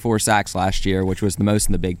allowed 44 sacks last year, which was the most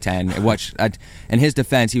in the Big Ten. In his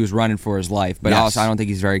defense, he was running for his life, but also I don't think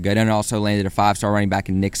he's very good. And also landed a 5-star running back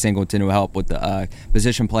in Nick Singleton, who helped with the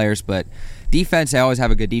position players, but defense, they always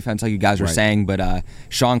have a good defense, like you guys were saying, but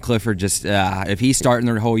Sean Clifford just if he's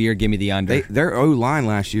starting the whole year, give me the under. Their O-line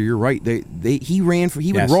last year, you're right. He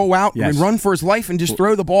would roll out and run for his life and just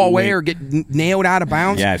throw the ball away or get nailed out of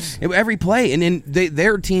bounds. Yes, every play. And then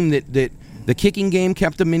they're a team that the kicking game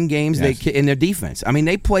kept them in games. Yes. In their defense, I mean,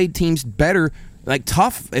 they played teams better. Like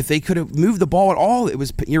tough, if they could have moved the ball at all, it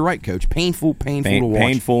was. You're right, Coach. Painful to watch.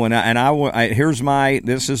 Painful,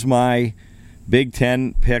 this is my Big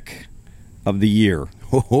Ten pick of the year.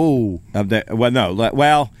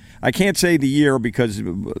 I can't say the year because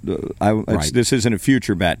this isn't a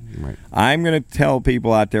future bet. Right. I'm going to tell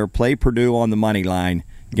people out there, play Purdue on the money line,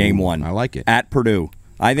 game one. I like it. At Purdue.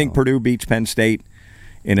 I think Purdue beats Penn State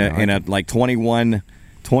in a 21-17,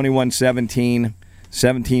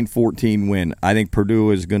 17-14 win. I think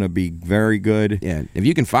Purdue is going to be very good. Yeah, if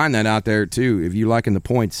you can find that out there too, if you're liking the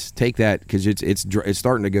points, take that because it's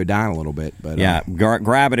starting to go down a little bit. But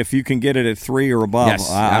grab it if you can get it at 3 or above.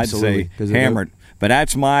 Yes, I'd say hammer it. But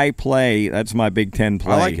that's my play. That's my Big Ten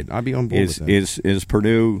play. I like it. I'll be on board with that. Is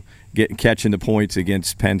Purdue catching the points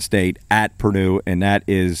against Penn State at Purdue, and that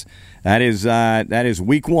is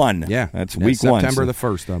week 1. Yeah, that's week 1. September the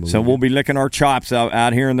 1st, I believe. So we'll be licking our chops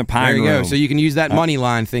out here in the Pine Room. There you go. So you can use that money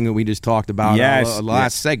line thing that we just talked about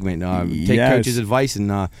last segment. Take Coach's advice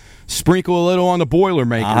and sprinkle a little on the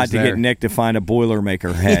Boilermakers. I'll have to get Nick to find a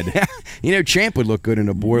Boilermaker head. Yeah. Champ would look good in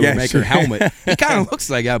a Boilermaker helmet. He kind of looks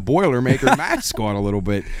like a Boilermaker mascot a little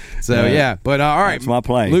bit. So but all right, that's my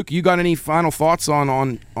play. Luke, you got any final thoughts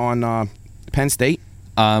on Penn State?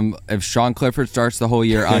 If Sean Clifford starts the whole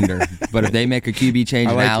year, under. But if they make a QB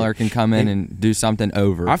change and Aller can come in and do something,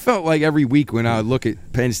 over. I felt like every week when I would look at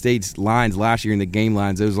Penn State's lines last year in the game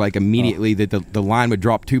lines, it was like immediately that the line would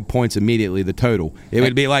drop 2 points immediately, the total. It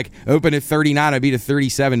would be like open at 39, it'd be to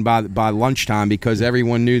 37 by lunchtime because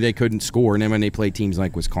everyone knew they couldn't score. And then when they play teams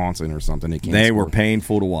like Wisconsin or something, they were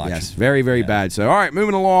painful to watch. Yes, very, very bad. So, all right,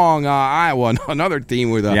 moving along, Iowa, another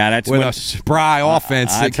team with a spry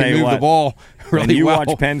offense that can move the ball really when you well.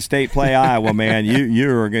 watch Penn State play Iowa, man, you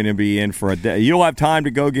are going to be in for a day. You'll have time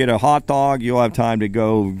to go get a hot dog. You'll have time to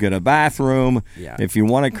go get a bathroom. Yeah. If you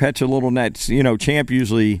want to catch a little net, Champ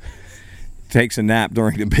usually takes a nap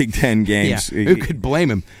during the Big Ten games. Yeah. Who could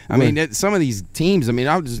blame him? I mean, some of these teams. I mean,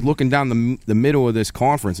 I was just looking down the middle of this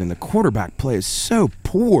conference, and the quarterback play is so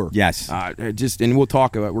poor. Yes. And we'll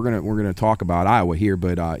talk about we're gonna talk about Iowa here,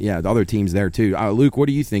 but the other teams there too. Luke, what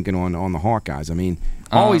are you thinking on the Hawkeyes? I mean,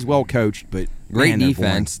 always well coached, but great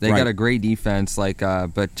defense. They got a great defense,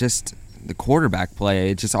 but just the quarterback play.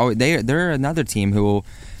 It's just always they're another team who will.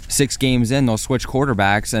 6 games in, they'll switch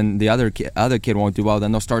quarterbacks, and the other kid won't do well.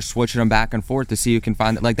 Then they'll start switching them back and forth to see who can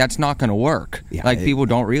find it. That's not going to work. Yeah, people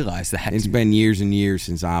don't realize that. It's been years and years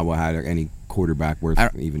since Iowa had any quarterback worth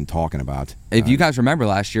even talking about. If you guys remember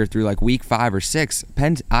last year through week 5 or 6,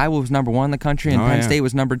 Iowa was number 1 in the country, and Penn State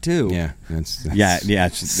was number 2. Yeah,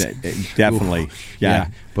 definitely. Yeah.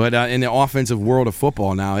 But in the offensive world of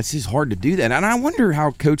football now, it's just hard to do that. And I wonder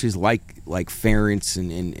how coaches like Ferentz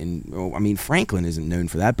and I mean, Franklin isn't known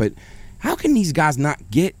for that, but how can these guys not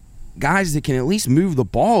get guys that can at least move the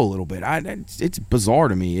ball a little bit? It's bizarre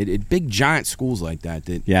to me. Big giant schools like that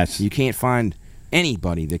you can't find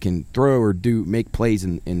anybody that can throw or make plays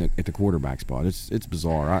at the quarterback spot. It's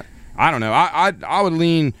bizarre. I don't know. I would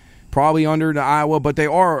lean probably under to Iowa, but they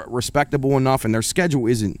are respectable enough, and their schedule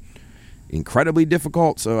isn't incredibly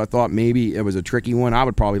difficult, so I thought maybe it was a tricky one. I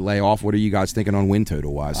would probably lay off. What are you guys thinking on win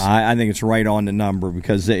total wise? I think it's right on the number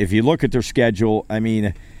because if you look at their schedule, I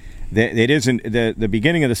mean, it isn't the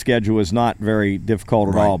beginning of the schedule is not very difficult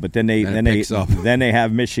at all. But then they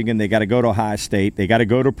have Michigan. They got to go to Ohio State. They got to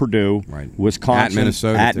go to Purdue,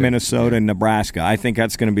 Wisconsin, at Minnesota, and Nebraska. I think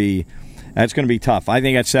that's going to be. That's going to be tough. I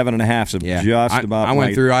think at 7.5 is just about. I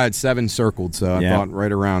went through. I had 7 circled, so I thought right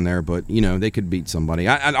around there. But they could beat somebody.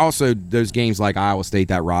 And also those games like Iowa State,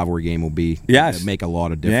 that rivalry game will be make a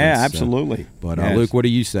lot of difference. Yeah, absolutely. So. But Luke, what do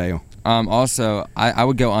you say? Also, I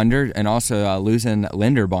would go under, and also losing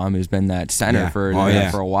Linderbaum, who's been that center for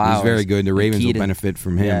a while. He's very good. The Ravens will benefit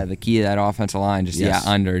from him. Yeah, the key to that offensive line,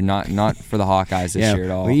 under, not for the Hawkeyes this year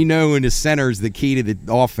at all. Well, when the center is the key to the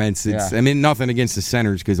offense, I mean, nothing against the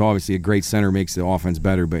centers because obviously a great center makes the offense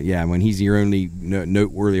better. But when he's your only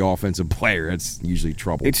noteworthy offensive player, that's usually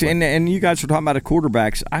trouble. And you guys were talking about the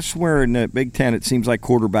quarterbacks. I swear in the Big Ten, it seems like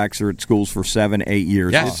quarterbacks are at schools for 7-8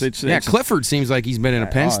 years. Yes. Clifford seems like he's been in a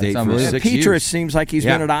Penn State for 6 years. Petrus seems like he's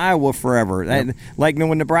been at Iowa forever. Yep. Like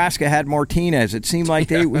when Nebraska had Martinez, it seemed like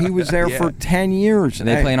he was there for 10 years. And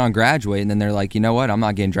they plan on graduating, and then they're like, you know what? I'm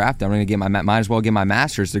not getting drafted. I'm going to might as well get my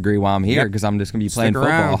master's degree while I'm here because I'm just going to be playing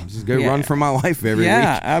football. Just go run for my life every week.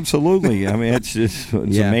 Yeah, absolutely. I mean, it's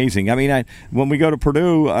amazing. I mean, when we go to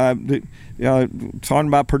Purdue, talking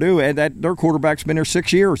about Purdue, their quarterback's been there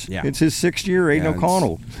 6 years. Yeah. It's his 6th year, Aiden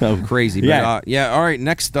O'Connell. So crazy. But, all right,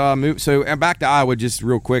 next move. So back to Iowa just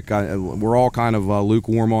real quick. We're all kind of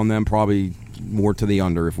lukewarm on them, probably more to the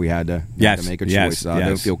under if we had to make a choice.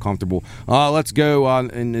 Don't feel comfortable. Let's go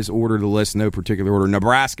in this order of the list, no particular order.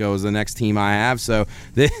 Nebraska is the next team I have. So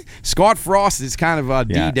Scott Frost is kind of a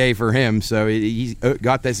D-Day for him. So he's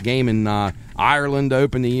got this game in Ireland to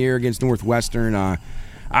open the year against Northwestern. I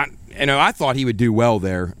thought he would do well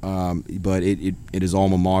there, but it is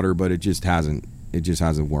alma mater, but it just hasn't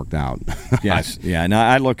worked out. Yes, yeah. And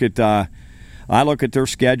I look at their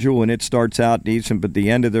schedule, and it starts out decent, but the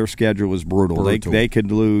end of their schedule is brutal. They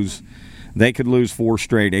could lose 4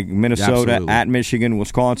 straight. Minnesota, at Michigan,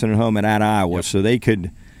 Wisconsin at home, and at Iowa. Yep. So they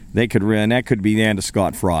could and that could be the end of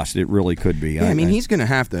Scott Frost. It really could be. Yeah, I mean, he's going to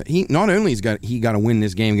have to. He not only got to win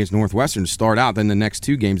this game against Northwestern to start out. Then the next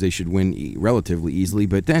 2 games they should win relatively easily.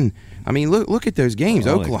 But then, I mean, look at those games.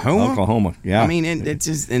 Oklahoma. Yeah. I mean, it's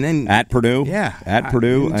just and then at Purdue. Yeah, at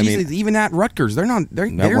Purdue. I mean, even at Rutgers, they're not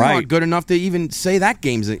good enough to even say that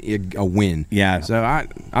game's a win. Yeah. So I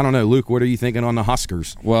don't know, Luke. What are you thinking on the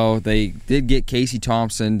Huskers? Well, they did get Casey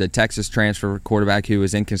Thompson, the Texas transfer quarterback who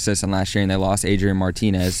was inconsistent last year, and they lost Adrian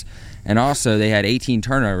Martinez. And also, they had 18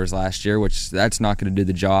 turnovers last year, which that's not going to do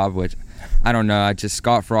the job. Which I don't know.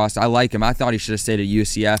 Scott Frost, I like him. I thought he should have stayed at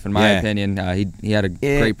UCF, in my opinion. He had a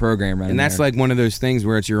great program running. And that's there. like one of those things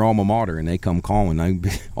where it's your alma mater and they come calling.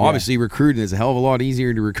 Obviously, recruiting is a hell of a lot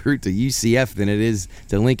easier to recruit to UCF than it is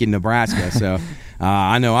to Lincoln, Nebraska. So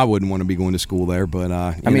I know I wouldn't want to be going to school there, but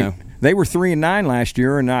I mean, they were 3-9 last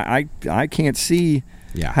year, and I can't see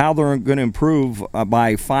how they're going to improve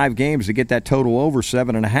by 5 games to get that total over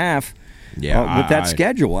 7.5. Yeah, with that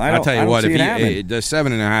schedule, I'll tell you what. If the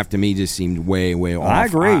 7.5 to me just seemed way off. I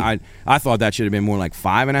agree. I thought that should have been more like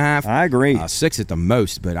 5.5. I agree. 6 at the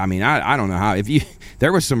most. But I mean, I don't know how.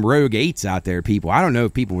 There was some rogue 8s out there, people. I don't know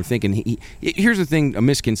if people were thinking. Here's the thing: a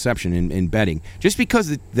misconception in betting. Just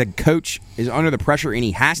because the coach is under the pressure and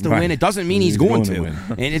he has to win, it doesn't mean he's going to.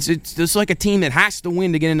 And it's just like a team that has to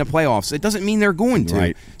win to get into playoffs. It doesn't mean they're going to.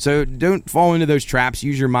 Right. So don't fall into those traps.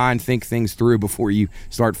 Use your mind. Think things through before you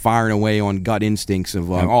start firing away on gut instincts of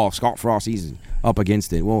Scott Frost, he's up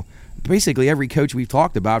against it. Well, basically every coach we've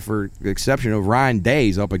talked about, for the exception of Ryan Day,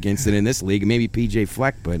 is up against it in this league. Maybe PJ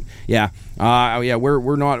Fleck, but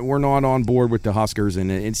we're not on board with the Huskers,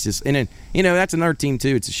 and it's just that's another team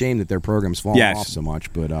too. It's a shame that their program's fallen off so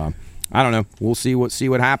much, but I don't know. We'll see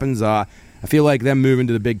what happens. I feel like them moving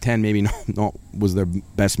to the Big Ten maybe not was their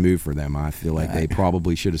best move for them. I feel like they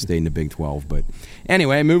probably should have stayed in the Big 12. But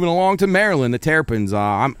anyway, moving along to Maryland, the Terrapins.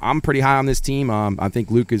 I'm pretty high on this team. I think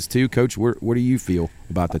Luke is too. Coach, what do you feel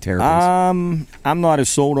about the Terrapins? I'm not as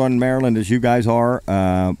sold on Maryland as you guys are,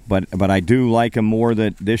 but I do like them more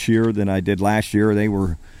this year than I did last year. They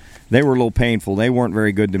were a little painful. They weren't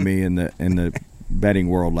very good to me in the betting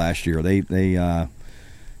world last year. They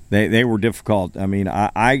were difficult. I mean,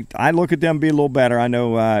 I look at them be a little better. I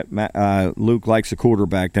know Luke likes a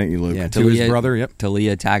quarterback, don't you, Luke? Yeah, to his brother, yep.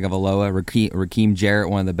 Talia Tagovailoa, Rakeem Jarrett,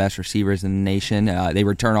 one of the best receivers in the nation. They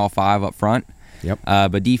return all 5 up front. Yep.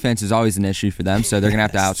 But defense is always an issue for them, so they're going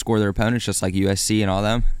to have to outscore their opponents just like USC and all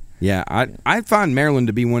them. Yeah, I find Maryland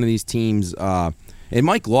to be one of these teams and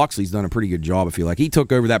Mike Loxley's done a pretty good job, I feel like. He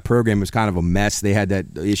took over that program. It was kind of a mess. They had that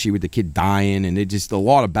issue with the kid dying, and a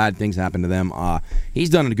lot of bad things happened to them. He's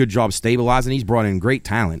done a good job stabilizing. He's brought in great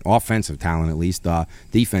talent, offensive talent at least.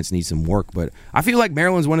 Defense needs some work. But I feel like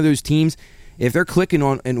Maryland's one of those teams, if they're clicking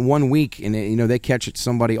on in 1 week and they catch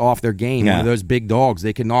somebody off their game, one of those big dogs,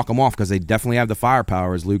 they can knock them off because they definitely have the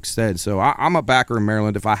firepower, as Luke said. So I'm a backer in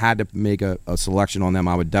Maryland. If I had to make a selection on them,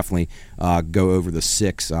 I would definitely go over the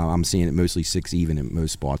 6. I'm seeing it mostly 6 even in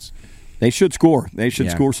most spots. They should score. They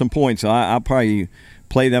should score some points. I'll probably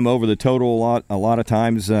play them over the total a lot of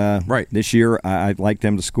times this year. I'd like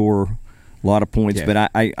them to score a lot of points,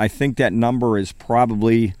 but I think that number is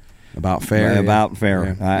probably about fair.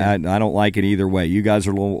 I don't like it either way. You guys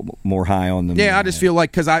are a little more high on them. Yeah, I just feel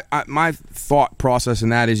like, because my thought process in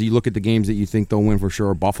that is you look at the games that you think they'll win for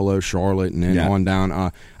sure, Buffalo, Charlotte, and then on down.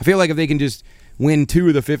 I feel like if they can just win 2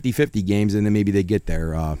 of the 50-50 games, and then maybe they get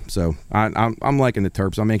there. So I'm liking the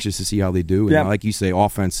Terps. I'm anxious to see how they do. And like you say,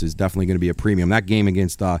 offense is definitely going to be a premium. That game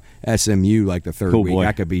against SMU, like the third week,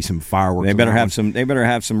 that could be some fireworks. They better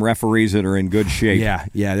have some referees that are in good shape.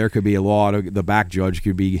 Yeah. There could be a lot of the back judge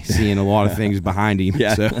could be seeing a lot of things behind him.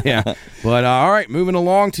 But all right, moving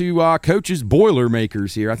along to Coach's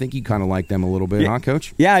Boilermakers here. I think you kind of like them a little bit, huh,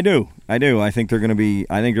 Coach? Yeah, I do. I think they're going to be.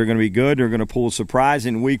 I think they're going to be good. They're going to pull a surprise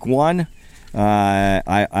in week 1.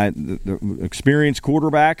 The experienced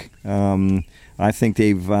quarterback. I think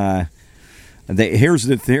they've. Here's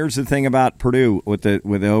the thing about Purdue with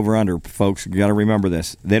the over under, folks. You got to remember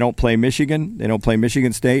this: they don't play Michigan, they don't play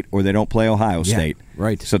Michigan State, or they don't play Ohio State.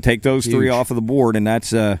 Right. So take those 3 off of the board, and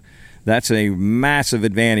that's a massive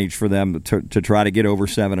advantage for them to try to get over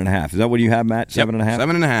 7.5. Is that what you have, Matt? 7.5.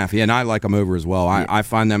 7.5. Yeah, and I like them over as well. I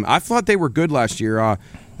find them. I thought they were good last year.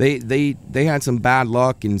 They had some bad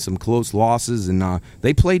luck and some close losses, and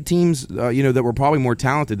they played teams that were probably more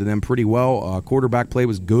talented than them pretty well. Quarterback play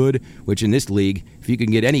was good, which in this league, if you can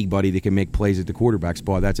get anybody that can make plays at the quarterback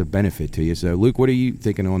spot, that's a benefit to you. So, Luke, what are you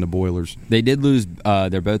thinking on the Boilers? They did lose.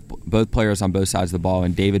 They're both players on both sides of the ball,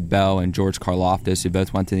 and David Bell and George Karlaftis, who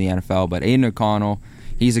both went to the NFL. But Aiden O'Connell,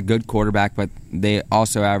 he's a good quarterback, but they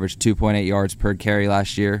also averaged 2.8 yards per carry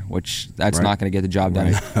last year, which that's not going to get the job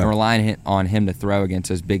done. And relying on him to throw against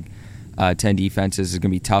those big 10 defenses is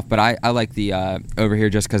going to be tough. But I like the over here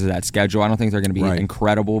just because of that schedule. I don't think they're going to be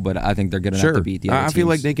incredible, but I think they're good enough to beat the other teams. I feel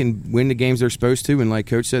like they can win the games they're supposed to, and like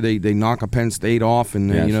Coach said, they knock a Penn State off,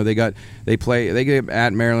 and they get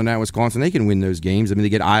at Maryland, at Wisconsin. They can win those games. I mean, they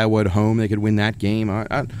get Iowa at home. They could win that game.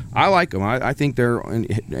 I like them. I think they're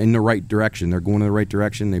in the right direction. They're going in the right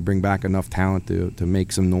direction. They bring back enough talent to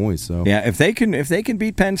make some noise. So if they can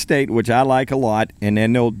beat Penn State, which I like a lot, and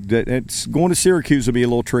then it's going to Syracuse will be a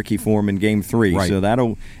little tricky for them in Game 3. Right.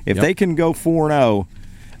 So if they can go 4-0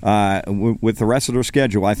 with the rest of their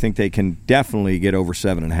schedule, I think they can definitely get over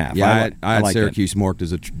 7.5. Yeah, I had like Syracuse marked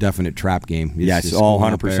as a definite trap game. Yes, all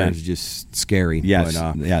 100%. Is just scary. Yes,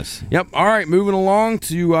 but, yes. Yep. All right, moving along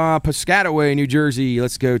to Piscataway, New Jersey.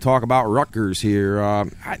 Let's go talk about Rutgers here.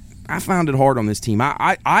 I found it hard on this team.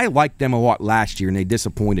 I liked them a lot last year, and they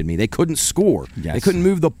disappointed me. They couldn't score. Yes. They couldn't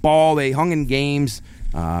move the ball. They hung in games.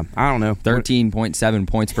 I don't know. 13.7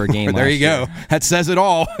 points per game. There you go. That says it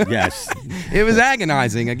all. Yes. It was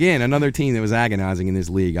agonizing. Again, another team that was agonizing in this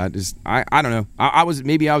league. I don't know. I was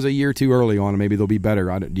a year too early on. Maybe they'll be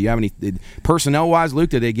better. Do you have any personnel wise, Luke?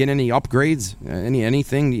 Did they get any upgrades?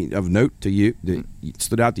 Anything of note to you that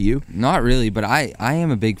stood out to you? Not really, but I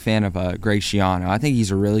am a big fan of Greg Schiano. I think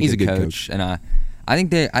he's a really good coach, and I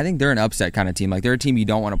think they're an upset kind of team. Like, they're a team you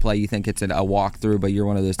don't want to play. You think it's a walkthrough, but you're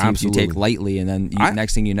one of those teams Absolutely. you take lightly, and then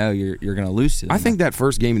next thing you know, you're going to lose to them. I think that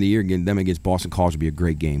first game of the year against Boston College would be a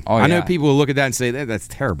great game. Oh, I know yeah. people will look at that and say that's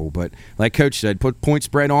terrible, but like Coach said, put point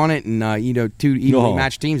spread on it, and two evenly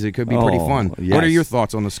matched teams. It could be pretty fun. Yes. What are your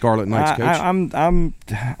thoughts on the Scarlet Knights, Coach?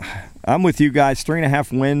 I'm with you guys.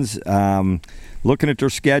 3.5 wins. Looking at their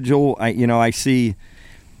schedule, I see,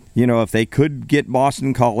 if they could get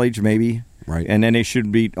Boston College, maybe. Right. And then they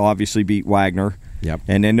should obviously beat Wagner. Yep.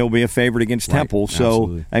 And then they'll be a favorite against Temple.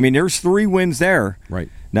 So, absolutely. There's 3 wins there. Right.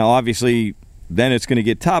 Now, obviously, then it's going to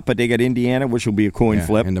get tough, but they got Indiana, which will be a coin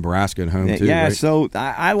flip. And Nebraska at home, too. Yeah, right? So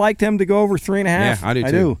I like them to go over 3.5. Yeah, I do,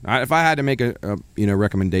 too. I do. If I had to make a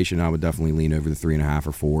recommendation, I would definitely lean over the 3.5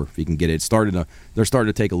 or 4 if you can get it. They're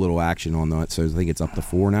starting to take a little action on that, so I think it's up to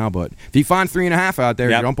 4 now. But if you find 3.5 out there,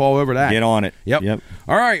 jump all over that. Get on it. Yep.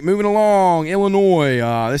 All right, moving along. Illinois.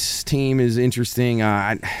 This team is interesting.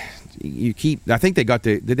 I think they got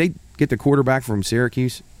did they get the quarterback from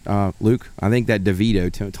Syracuse? Luke, I think that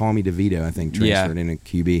Tommy DeVito, I think transferred in a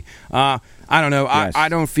QB. I don't know. Yes. I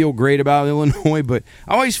don't feel great about Illinois, but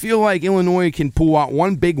I always feel like Illinois can pull out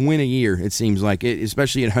one big win a year. It seems like it,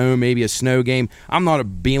 especially at home, maybe a snow game. I'm not a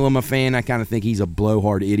Bielema fan. I kind of think he's a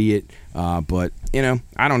blowhard idiot. But I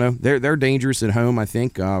don't know. They're dangerous at home. I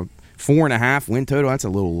think 4.5 win total. That's a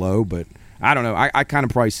little low, but I don't know. I kind of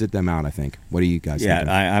probably sit them out. I think. What do you guys think?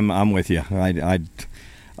 Yeah, I'm with you. I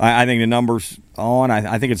think the numbers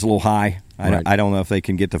I think it's a little high. I don't know if they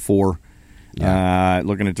can get to 4. Yeah.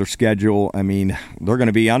 Looking at their schedule, they're going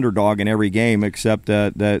to be underdog in every game except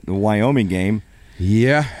the Wyoming game.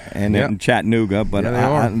 Yeah. And in Chattanooga, but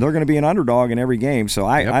they're going to be an underdog in every game. So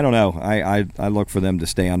I don't know. I look for them to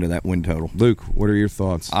stay under that win total. Luke, what are your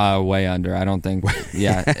thoughts? Way under. I don't think.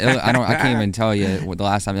 Yeah, I can't even tell you what the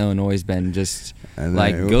last time Illinois has been just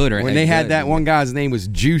good or when they had that one guy's name was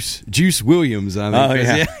Juice Williams. I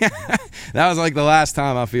think. Yeah. That was like the last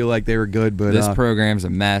time I feel like they were good. But this program's a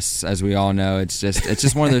mess, as we all know. It's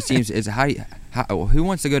just one of those teams. It's who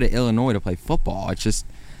wants to go to Illinois to play football? It's just.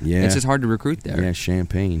 Yeah. It's just hard to recruit there. Yeah,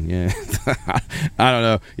 Champaign. Yeah, I don't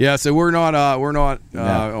know. Yeah, so we're not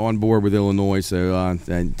on board with Illinois. So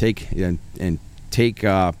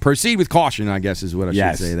proceed with caution, I guess is what I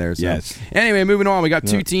should say there. So. Yes. Anyway, moving on. We got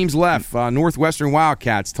 2 teams left. Northwestern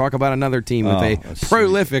Wildcats. Talk about another team with a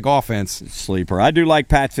prolific offense. Sleeper. I do like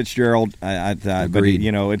Pat Fitzgerald. But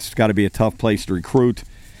it's got to be a tough place to recruit.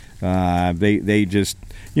 They just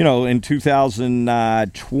in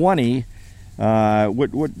 2020.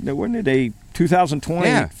 When did they 2020?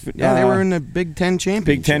 Yeah, they were in the Big Ten Championship.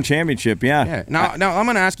 Big Ten Championship, yeah. Now I'm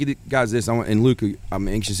going to ask you guys this, and Luke, I'm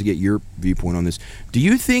anxious to get your viewpoint on this. Do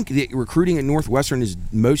you think that recruiting at Northwestern is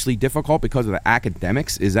mostly difficult because of the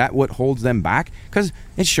academics? Is that what holds them back? Because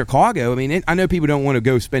it's Chicago. I know people don't want to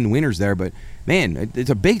go spend winters there, but man,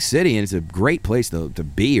 it's a big city and it's a great place to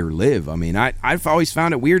be or live. I've always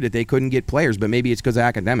found it weird that they couldn't get players, but maybe it's because of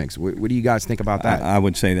academics. What do you guys think about that? I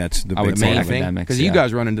would say that's the main thing, because you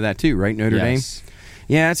guys run into that too, right? Notre Dame.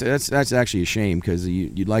 Yeah, that's actually a shame because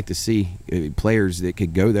you'd like to see players that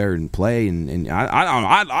could go there and play. And I don't know.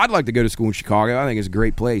 I'd like to go to school in Chicago. I think it's a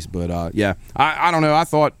great place. But I don't know. I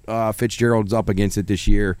thought Fitzgerald's up against it this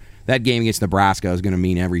year. That game against Nebraska is going to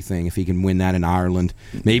mean everything. If he can win that in Ireland,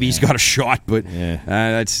 maybe he's got a shot. But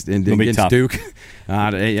that's against Duke.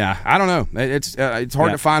 I don't know. It's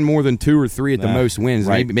hard to find more than 2 or 3 at the most wins.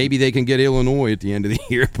 Right. Maybe they can get Illinois at the end of the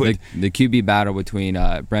year. But the QB battle between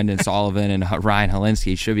Brendan Sullivan and Ryan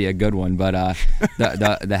Helinski should be a good one. But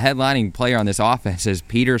the headlining player on this offense is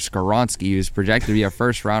Peter Skoronsky, who's projected to be a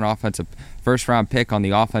first round pick on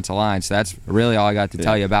the offensive line. So that's really all I got to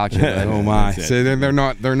tell you about you. Oh my! So they're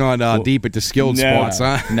not deep at the skilled spots,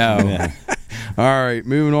 huh? No. All right,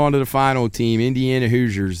 moving on to the final team, Indiana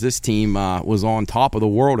Hoosiers. This team was on top of the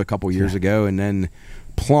world a couple years ago, and then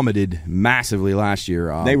plummeted massively last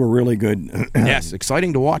year. They were really good. Yes,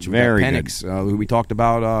 exciting to watch. Very Penix, who we talked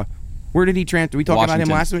about. Where did he transfer? Did we talk about him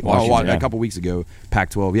last week? Washington, a couple weeks ago,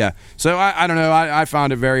 Pac-12. Yeah. So I don't know. I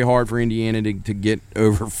found it very hard for Indiana to get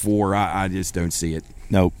over 4. I just don't see it.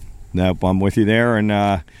 Nope. I'm with you there,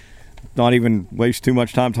 and not even waste too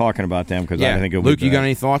much time talking about them because I think it'll Luke, be you got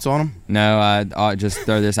any thoughts on them? No, I'll just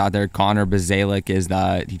throw this out there. Connor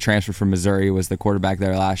Bazalik he transferred from Missouri, was the quarterback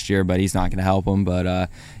there last year, but he's not going to help him. But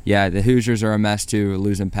the Hoosiers are a mess too,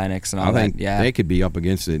 losing Penix and all that. I think they could be up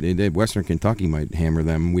against it. Western Kentucky might hammer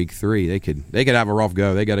them week 3. They could have a rough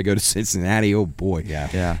go. They got to go to Cincinnati. Oh boy,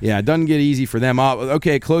 yeah. It doesn't get easy for them.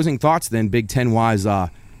 Okay, closing thoughts then. Big Ten wise.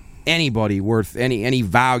 Anybody worth any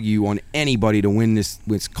value on anybody to win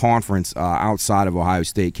this conference outside of Ohio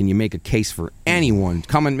State? Can you make a case for anyone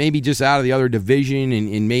coming maybe just out of the other division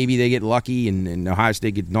and maybe they get lucky and Ohio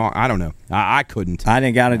State gets knocked? I don't know. I couldn't. I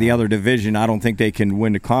think out of the other division, I don't think they can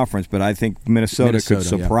win the conference, but I think Minnesota could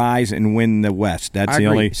surprise and win the West. That's the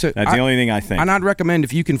only thing I think. And I'd recommend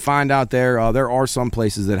if you can find out there are some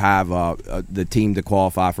places that have the team to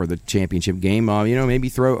qualify for the championship game. Maybe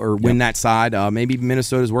throw or win that side. Maybe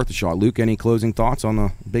Minnesota's worth a shot. Luke, any closing thoughts on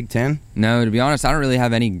the Big Ten? No, to be honest, I don't really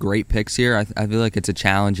have any great picks here. I feel like it's a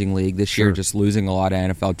challenging league this year, just losing a lot of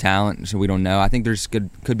NFL talent, so we don't know. I think there's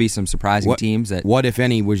could be some surprising teams. What, if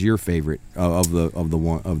any, was your favorite of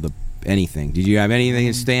the anything? Did you have anything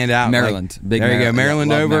that stand out? Maryland. There you go.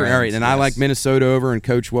 Maryland over. Maryland. All right, and I like Minnesota over. And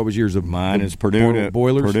Coach, what was yours? Mine is Purdue.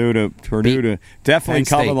 Boilers. Purdue to definitely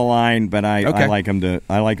cover the line, but I like them to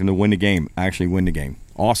win the game. Actually, win the game.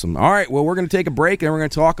 Awesome. All right, well, we're going to take a break, and we're going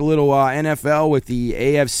to talk a little NFL with the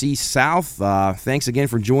AFC South. Thanks again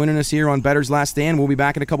for joining us here on Bettor's Last Stand. We'll be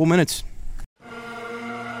back in a couple minutes.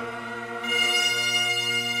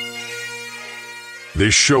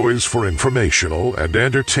 This show is for informational and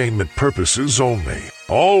entertainment purposes only.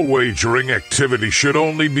 All wagering activity should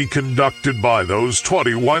only be conducted by those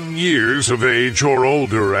 21 years of age or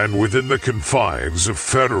older and within the confines of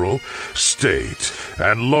federal, state,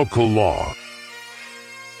 and local law.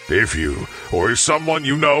 If you or someone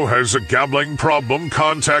you know has a gambling problem,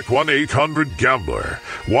 contact 1-800-GAMBLER,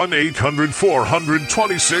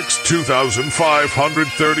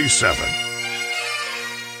 1-800-426-2537.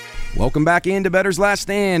 Welcome back into Bettor's Last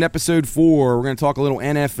Stand, Episode 4. We're going to talk a little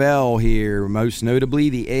NFL here, most notably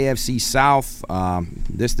the AFC South.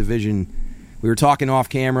 This division, we were talking off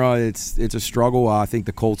camera, it's a struggle. I think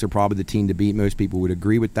the Colts are probably the team to beat. Most people would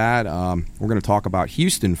agree with that. We're going to talk about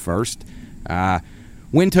Houston first.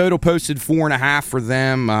 Win total posted 4.5 for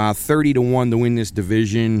them, 30-1 to win this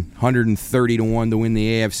division, 130-1 to win the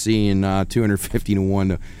AFC, and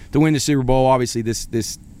 250-1 to win the Super Bowl. Obviously,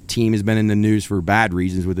 this team has been in the news for bad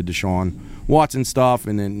reasons with the Deshaun Watson stuff,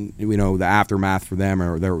 and then the aftermath for them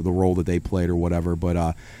or the role that they played or whatever. But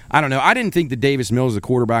I don't know. I didn't think that Davis Mills, the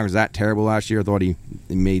quarterback, was that terrible last year. I thought he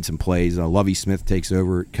made some plays. Lovie Smith takes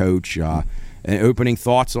over at coach. And opening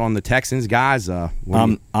thoughts on the Texans, guys?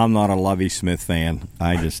 I'm not a Lovie Smith fan.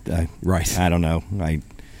 I don't know.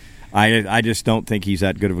 I just don't think he's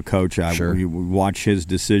that good of a coach. We watch his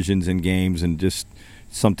decisions in games and just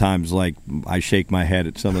sometimes I shake my head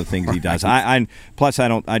at some of the things he does. I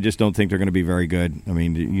just don't think they're going to be very good. I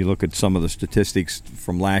mean, you look at some of the statistics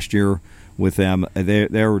from last year with them,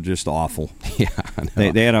 they were just awful. Yeah, I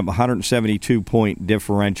know. They had a 172-point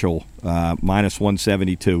differential, minus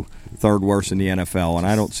 172. Third worst in the NFL, and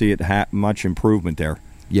I don't see it much improvement there.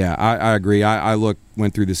 Yeah, I agree. I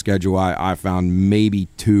went through the schedule. I found maybe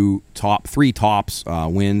three tops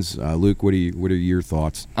wins. Luke, what are your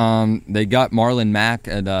thoughts? They got Marlon Mack,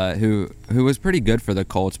 who was pretty good for the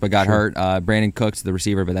Colts, but got hurt. Brandon Cooks, the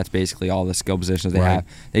receiver, but that's basically all the skill positions they have.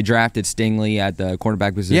 They drafted Stingley at the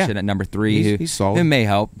quarterback position at number 3. He's solid. Who may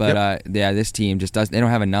help, but this team just doesn't. They don't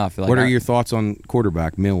have enough. What are your thoughts on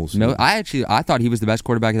quarterback Mills? I thought he was the best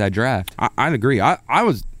quarterback of that draft. I agree. I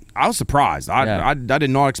was surprised. I did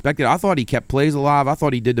not expect it. I thought he kept plays alive. I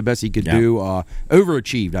thought he did the best he could do.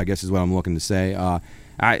 Overachieved, I guess is what I'm looking to say.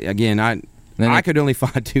 I could only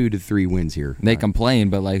find 2 to 3 wins here. They complain,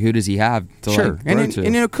 but who does he have to throw to?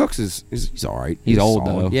 And Cooks is all right. He's old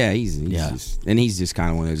solid. though. Yeah, he's just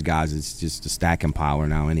kind of one of those guys that's just a stat compiler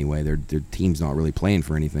now. Anyway, their team's not really playing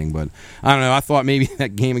for anything. But I don't know. I thought maybe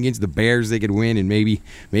that game against the Bears they could win and maybe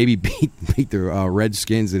beat the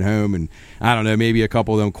Redskins at home, and I don't know, maybe a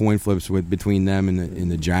couple of them coin flips between them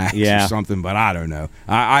and the Jags or something. But I don't know.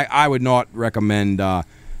 I would not recommend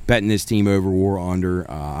betting this team over or under.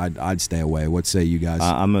 I'd stay away. What say you guys?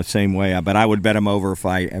 I'm the same way, but I would bet them over if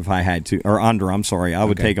I had to, or under. I'm sorry, I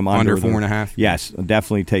would take them under 4.5. Yes,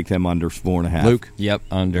 definitely take them under 4.5. Luke, yep,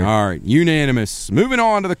 under. All right, unanimous. Moving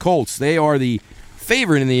on to the Colts. They are the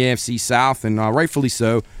favorite in the AFC South, and rightfully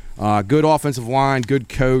so. Good offensive line, good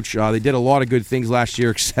coach. They did a lot of good things last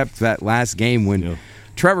year, except that last game when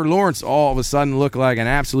Trevor Lawrence all of a sudden looked like an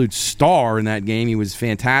absolute star in that game. He was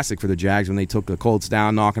fantastic for the Jags when they took the Colts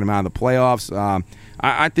down, knocking them out of the playoffs.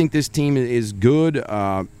 I think this team is good.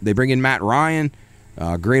 They bring in Matt Ryan,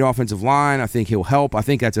 great offensive line. I think he'll help. I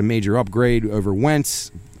think that's a major upgrade over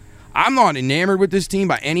Wentz. I'm not enamored with this team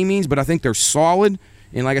by any means, but I think they're solid.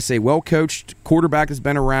 And like I say, well-coached, quarterback has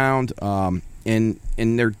been around, and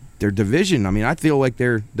their division. I mean, I feel like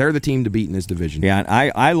they're the team to beat in this division. Yeah,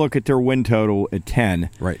 I look at their win total at 10.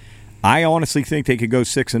 Right. I honestly think they could go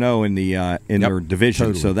 6-0 in their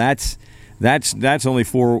division. Totally. So that's only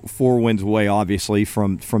four wins away, obviously,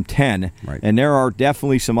 from 10. Right. And there are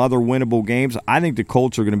definitely some other winnable games. I think the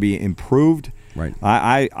Colts are going to be improved. Right.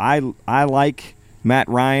 I like Matt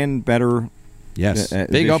Ryan better. Yes,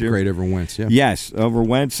 big upgrade over Wentz. Yeah. Yes, over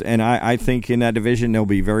Wentz, and I think in that division they'll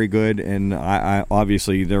be very good. And I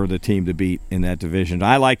obviously they're the team to beat in that division.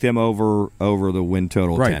 I like them over the win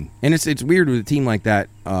total 10. And it's weird with a team like that.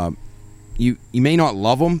 You may not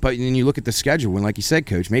love them, but then you look at the schedule, and like you said,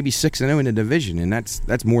 Coach, maybe 6-0 in the division, and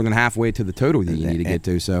that's more than halfway to the total that you need to get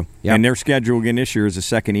to. So, yeah. And their schedule again this year is the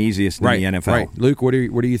second easiest in the NFL. Right. Luke, what are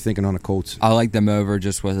you thinking on the Colts? I like them over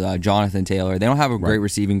just with Jonathan Taylor. They don't have a great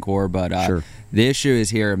receiving core, but the issue is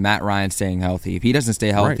here Matt Ryan staying healthy. If he doesn't stay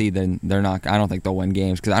healthy, then they're not. I don't think they'll win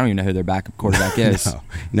games because I don't even know who their backup quarterback is.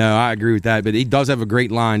 No, I agree with that. But he does have a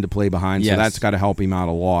great line to play behind, so that's got to help him out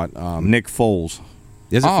a lot. Nick Foles.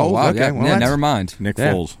 Is it Foles? Wow, okay, well, never mind. Nick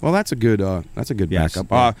Foles. Well, that's a good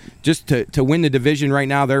backup. Yeah. Just to win the division right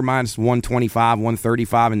now, they're minus 125,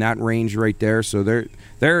 135 in that range right there. So they're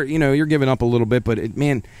you're giving up a little bit, but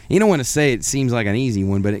man, you don't want to say it seems like an easy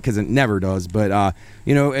one, but because it never does. But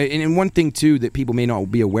and one thing too that people may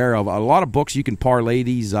not be aware of, a lot of books you can parlay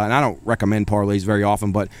these, and I don't recommend parlays very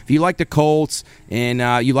often, but if you like the Colts and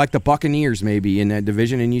you like the Buccaneers maybe in that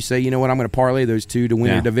division, and you say, you know what, I'm going to parlay those two to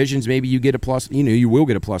win their divisions, maybe you get a plus. You will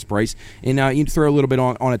get a plus price, and you throw a little bit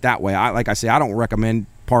on it that way. Like I say, I don't recommend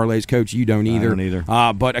parlays, Coach. You don't either. I don't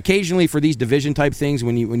either. But occasionally for these division type things,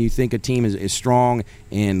 when you think a team is strong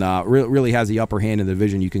and really has the upper hand in the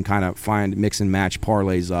division, you can kind of find mix and match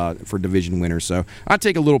parlays for division winners. So I'll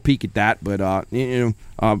take a little peek at that. But I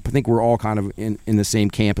think we're all kind of in the same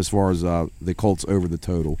camp as far as the Colts over the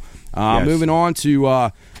total. Yes. Moving on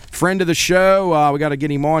to friend of the show. We got to get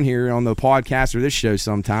him on here on the podcast or this show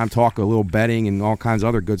sometime. Talk a little betting and all kinds of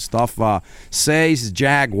other good stuff. Says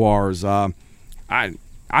Jaguars.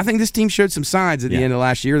 I think this team showed some signs at the end of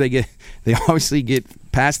last year. They obviously get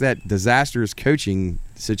past that disastrous coaching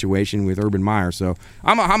situation with Urban Meyer. So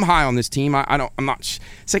I'm high on this team. I'm not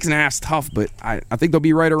 6.5's tough, but I think they'll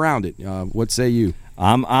be right around it. What say you?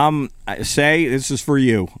 Say this is for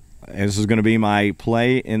you. This is going to be my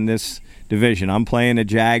play in this division. I'm playing the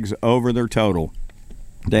Jags over their total.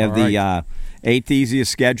 They have the 8th easiest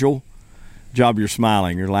schedule. Job, you're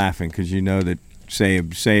smiling, you're laughing because you know that. Say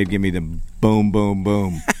it, give me the boom, boom,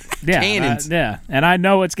 boom. Cannons. And I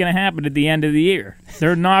know what's going to happen at the end of the year.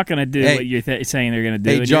 They're not going to do what you're saying they're going to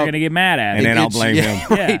do, and you're going to get mad at it. And then I'll blame him.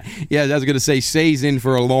 Right. Yeah, I was going to say Say's in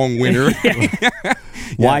for a long winter.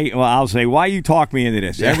 Why? Well, I'll say, why you talk me into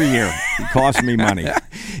this every year? It costs me money.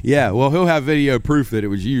 Yeah, well, he'll have video proof that it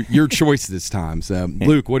was your choice this time. So,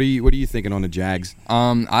 Luke, what are you thinking on the Jags?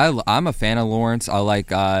 I'm a fan of Lawrence. I like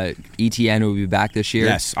ETN will be back this year.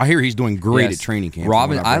 Yes, I hear he's doing great at training camp.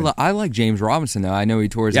 I like James Robinson though. I know he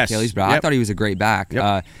tore his Achilles, but I thought he was a great back.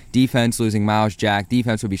 Yep. Defense losing Miles Jack.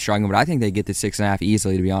 Defense would be struggling, but I think they get to 6.5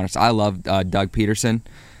 easily. To be honest, I love Doug Peterson.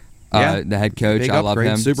 The head coach. I love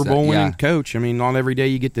him. Super Bowl winning coach. I mean, not every day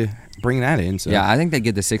you get to bring that in. So. Yeah, I think they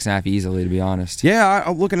get the 6.5 easily, to be honest.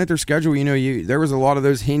 Yeah, looking at their schedule, there was a lot of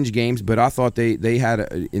those hinge games, but I thought they had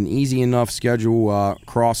an easy enough schedule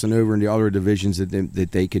crossing over into other divisions that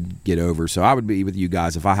they could get over. So I would be with you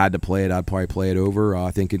guys. If I had to play it, I'd probably play it over. I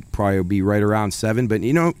think it'd probably be right around 7. But,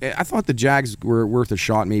 I thought the Jags were worth a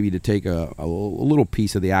shot maybe to take a little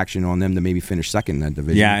piece of the action on them to maybe finish second in that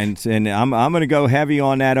division. Yeah, and I'm going to go heavy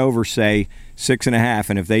on that over, say, 6.5.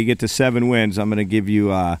 And if they get to 7 wins, I'm going to give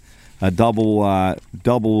you a double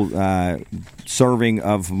serving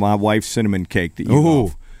of my wife's cinnamon cake that you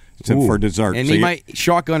love for dessert. And he might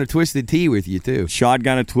shotgun a twisted tea with you, too.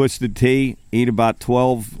 Shotgun a twisted tea, eat about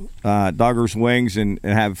 12 Duggar's wings, and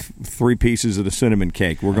have 3 pieces of the cinnamon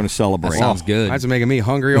cake. We're going to celebrate. That sounds good. That's making me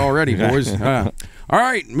hungry already, boys. All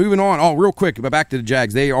right, moving on. Oh, real quick, back to the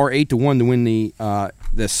Jags. They are 8-1 to win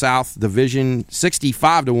the South Division,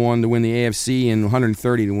 65-1 to win the AFC, and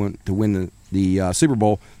 130 to win the the Super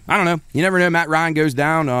Bowl. I don't know. You never know. Matt Ryan goes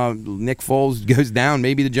down. Nick Foles goes down.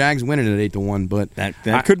 Maybe the Jags win it at 8-1. But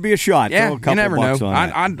that could be a shot. Yeah, you never know.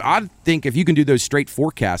 I think if you can do those straight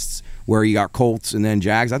forecasts where you got Colts and then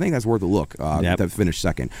Jags, I think that's worth a look to finish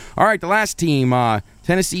second. All right, the last team,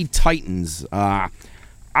 Tennessee Titans.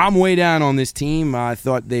 I'm way down on this team. I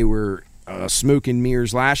thought they were smoke and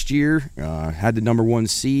mirrors last year. Had the number 1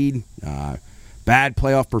 seed. Bad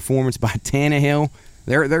playoff performance by Tannehill.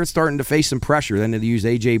 They're starting to face some pressure. Then they use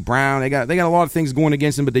A.J. Brown. They got a lot of things going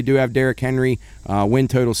against them, but they do have Derrick Henry. Win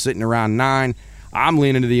total sitting around 9. I'm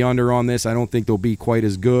leaning to the under on this. I don't think they'll be quite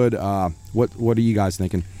as good. What are you guys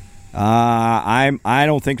thinking? I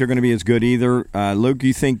don't think they're going to be as good either. Luke,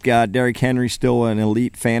 you think Derrick Henry's still an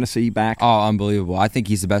elite fantasy back? Oh, unbelievable! I think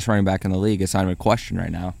he's the best running back in the league. It's not even a question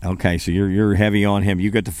right now. Okay, so you're heavy on him. You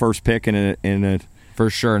get the first pick in a for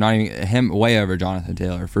sure. Not even him, way over Jonathan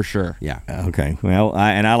Taylor for sure. Yeah. Okay. Well,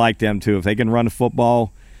 I like them too. If they can run the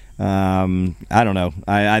football, I don't know.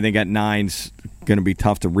 I think at 9's going to be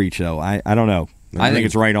tough to reach though. I don't know. I think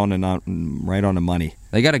it's right on the money.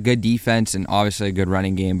 They got a good defense and obviously a good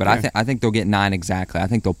running game, but I think they'll get 9 exactly. I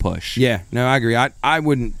think they'll push. Yeah, no, I agree. I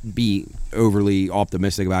wouldn't be overly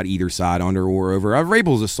optimistic about either side, under or over.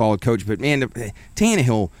 Vrabel's a solid coach, but man,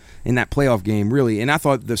 Tannehill in that playoff game really, and I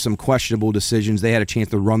thought there's some questionable decisions. They had a chance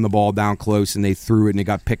to run the ball down close and they threw it and it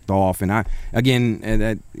got picked off. And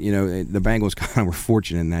the Bengals kind of were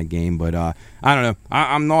fortunate in that game, but I don't know.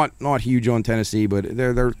 I'm not huge on Tennessee, but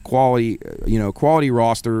they're quality, quality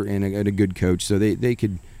roster and a good coach, so they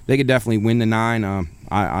could definitely win the 9.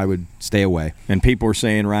 I would stay away. And people are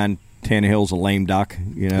saying Ryan Tannehill's a lame duck.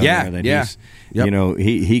 He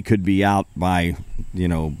could be out by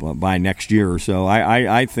next year or so.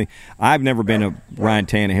 I think I've never been a Ryan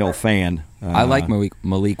Tannehill fan. I like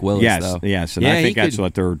Malik Willis though. Yes, and I think that's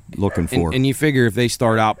what they're looking for. And you figure if they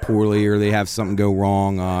start out poorly or they have something go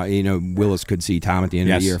wrong, Willis could see time at the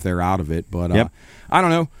end of the year if they're out of it. But I don't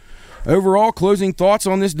know. Overall, closing thoughts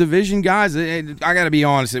on this division, guys. I got to be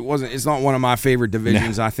honest; it's not one of my favorite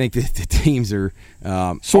divisions. I think that the teams are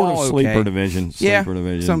sort of sleeper division.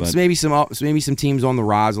 Maybe some teams on the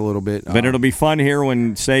rise a little bit. But it'll be fun here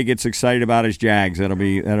when Say gets excited about his Jags. That'll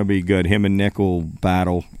be good. Him and Nick will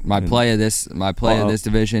battle. My play of this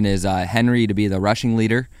division is Henry to be the rushing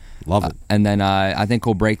leader. Love it. And then I think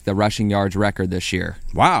we'll break the rushing yards record this year.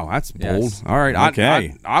 Wow, that's bold. Yes. All right.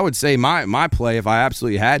 Okay. I would say my play, if I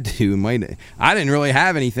absolutely had to, I didn't really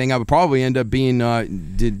have anything. I would probably end up being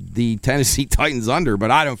the Tennessee Titans under,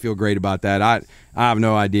 but I don't feel great about that. I have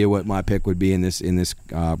no idea what my pick would be in this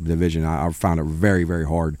division. I found it very, very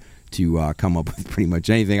hard to come up with pretty much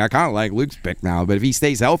anything. I kind of like Luke's pick now, but if he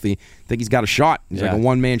stays healthy, I think he's got a shot. He's like a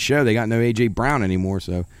one-man show. They got no A.J. Brown anymore.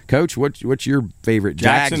 So, Coach, what's your favorite?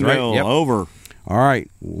 Jags, right? Yep. Over. All right.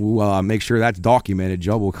 We'll make sure that's documented.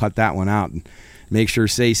 Joe will cut that one out and make sure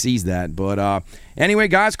Say sees that. But anyway,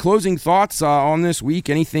 guys, closing thoughts on this week.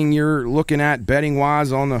 Anything you're looking at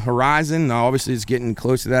betting-wise on the horizon? Obviously, it's getting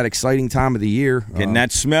close to that exciting time of the year. Getting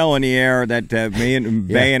that smell in the air that me and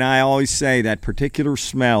Bay and I always say, that particular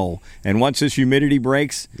smell. And once this humidity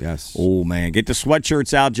breaks, oh, man, get the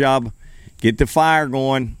sweatshirts out, Job. Get the fire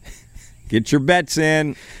going. Get your bets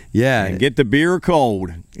in. Yeah. And get the beer cold.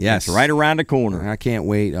 Yes. It's right around the corner. I can't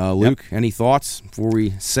wait. Luke, any thoughts before we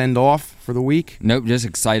send off for the week? Nope, just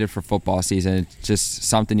excited for football season. It's just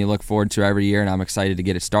something you look forward to every year, and I'm excited to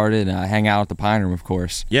get it started and hang out at the Pine Room, of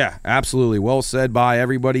course. Yeah, absolutely. Well said by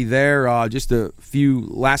everybody there. Just a few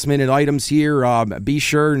last-minute items here. Be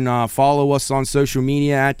sure and follow us on social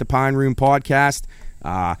media at the Pine Room Podcast.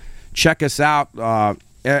 Check us out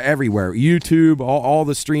everywhere. YouTube, all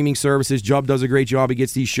the streaming services. Jubb does a great job. He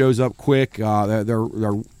gets these shows up quick. They're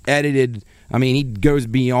edited. I mean, he goes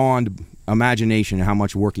beyond imagination how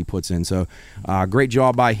much work he puts in. So great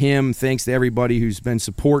job by him. Thanks to everybody who's been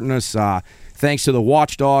supporting us. Thanks to the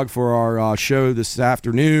Watchdog for our show this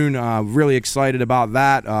afternoon. Really excited about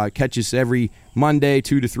that. Catch us every Monday,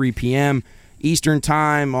 2 to 3 p.m. Eastern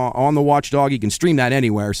Time on the Watchdog. You can stream that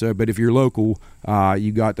anywhere. But if you're local,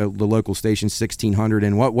 you got the local station 1600.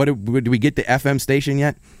 And what did we get the FM station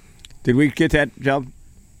yet? Did we get that, Job?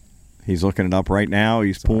 He's looking it up right now.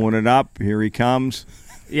 He's pulling it up. Here he comes.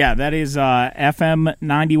 Yeah, that is FM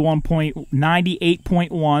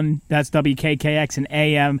 98.1. That's WKKX, and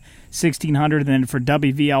AM 1600. And then for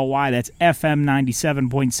WVLY, that's FM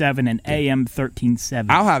 97.7 and AM 1370.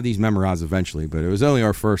 I'll have these memorized eventually, but it was only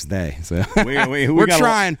our first day. So we're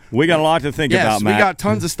trying. We got a lot to think about, Matt. We got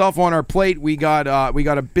tons of stuff on our plate. We got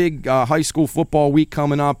a big high school football week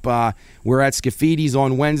coming up. We're at Scaffidi's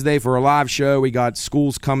on Wednesday for a live show. We got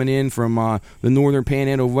schools coming in from the northern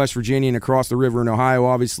panhandle of West Virginia and across the river in Ohio,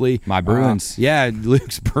 obviously. My Bruins.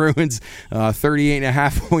 Luke's Bruins,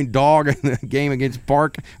 38.5-point dog in the game against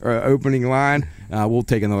Park, opening line. We'll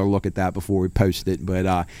take another look at that before we post it.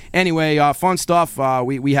 But anyway, fun stuff.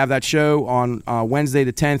 We have that show on Wednesday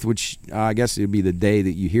the 10th, which I guess it would be the day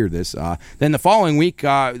that you hear this. Then the following week,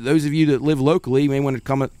 those of you that live locally may want to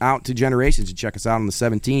come out to Generations and check us out on the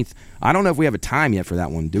 17th. I don't know if we have a time yet for that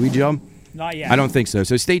one. Do we, Joe? Not yet. I don't think so.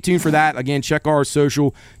 So stay tuned for that. Again, check our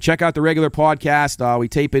social. Check out the regular podcast. We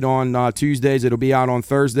tape it on Tuesdays. It'll be out on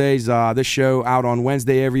Thursdays. This show out on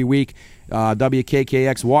Wednesday every week.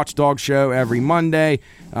 WKKX Watchdog Show every Monday.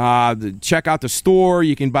 Check out the store.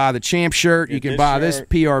 You can buy the Champ shirt. You can buy this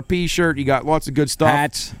PRP shirt. You got lots of good stuff.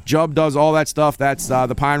 Hats. Jub does all that stuff. That's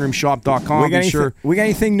thepineroomshop.com. We got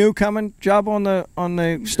anything new coming, Jub, on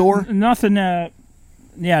the store? Nothing.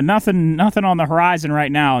 Nothing on the horizon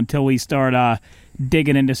right now until we start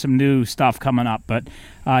digging into some new stuff coming up. But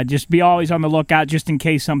just be always on the lookout just in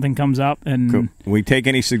case something comes up. And cool. We take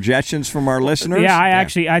any suggestions from our listeners? Yeah,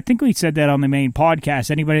 I think we said that on the main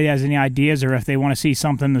podcast. Anybody that has any ideas or if they want to see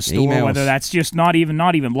something in the store, emails. Whether that's just not even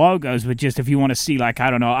logos, but just if you want to see, like,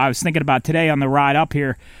 I don't know. I was thinking about today on the ride up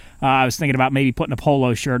here. I was thinking about maybe putting a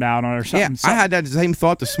polo shirt out on or something. Yeah, I had that same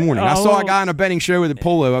thought this morning. I saw a guy on a betting show with a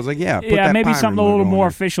polo. I was like, put that maybe something a little more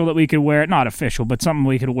on official that we could wear. Not official, but something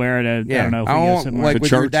we could wear to, I don't know. If we go somewhere. Like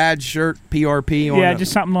with your dad's shirt, PRP. On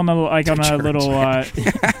just something on a little.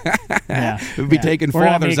 We'd be taking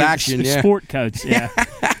father's action. Sport coats. Yeah.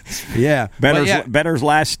 Yeah. Bettor's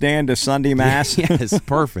last stand to Sunday Mass. Yes,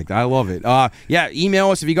 perfect. I love it.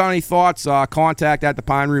 Email us if you got any thoughts. Contact at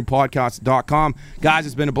thepineroom.podcast.com. Guys,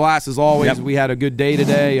 it's been a blast as always. Yep. We had a good day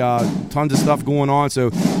today. Tons of stuff going on.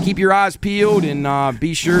 So keep your eyes peeled and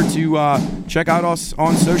be sure to check out us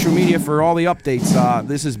on social media for all the updates.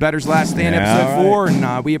 This is Bettor's Last Stand, episode 4,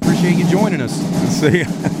 and we appreciate you joining us. See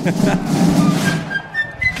ya.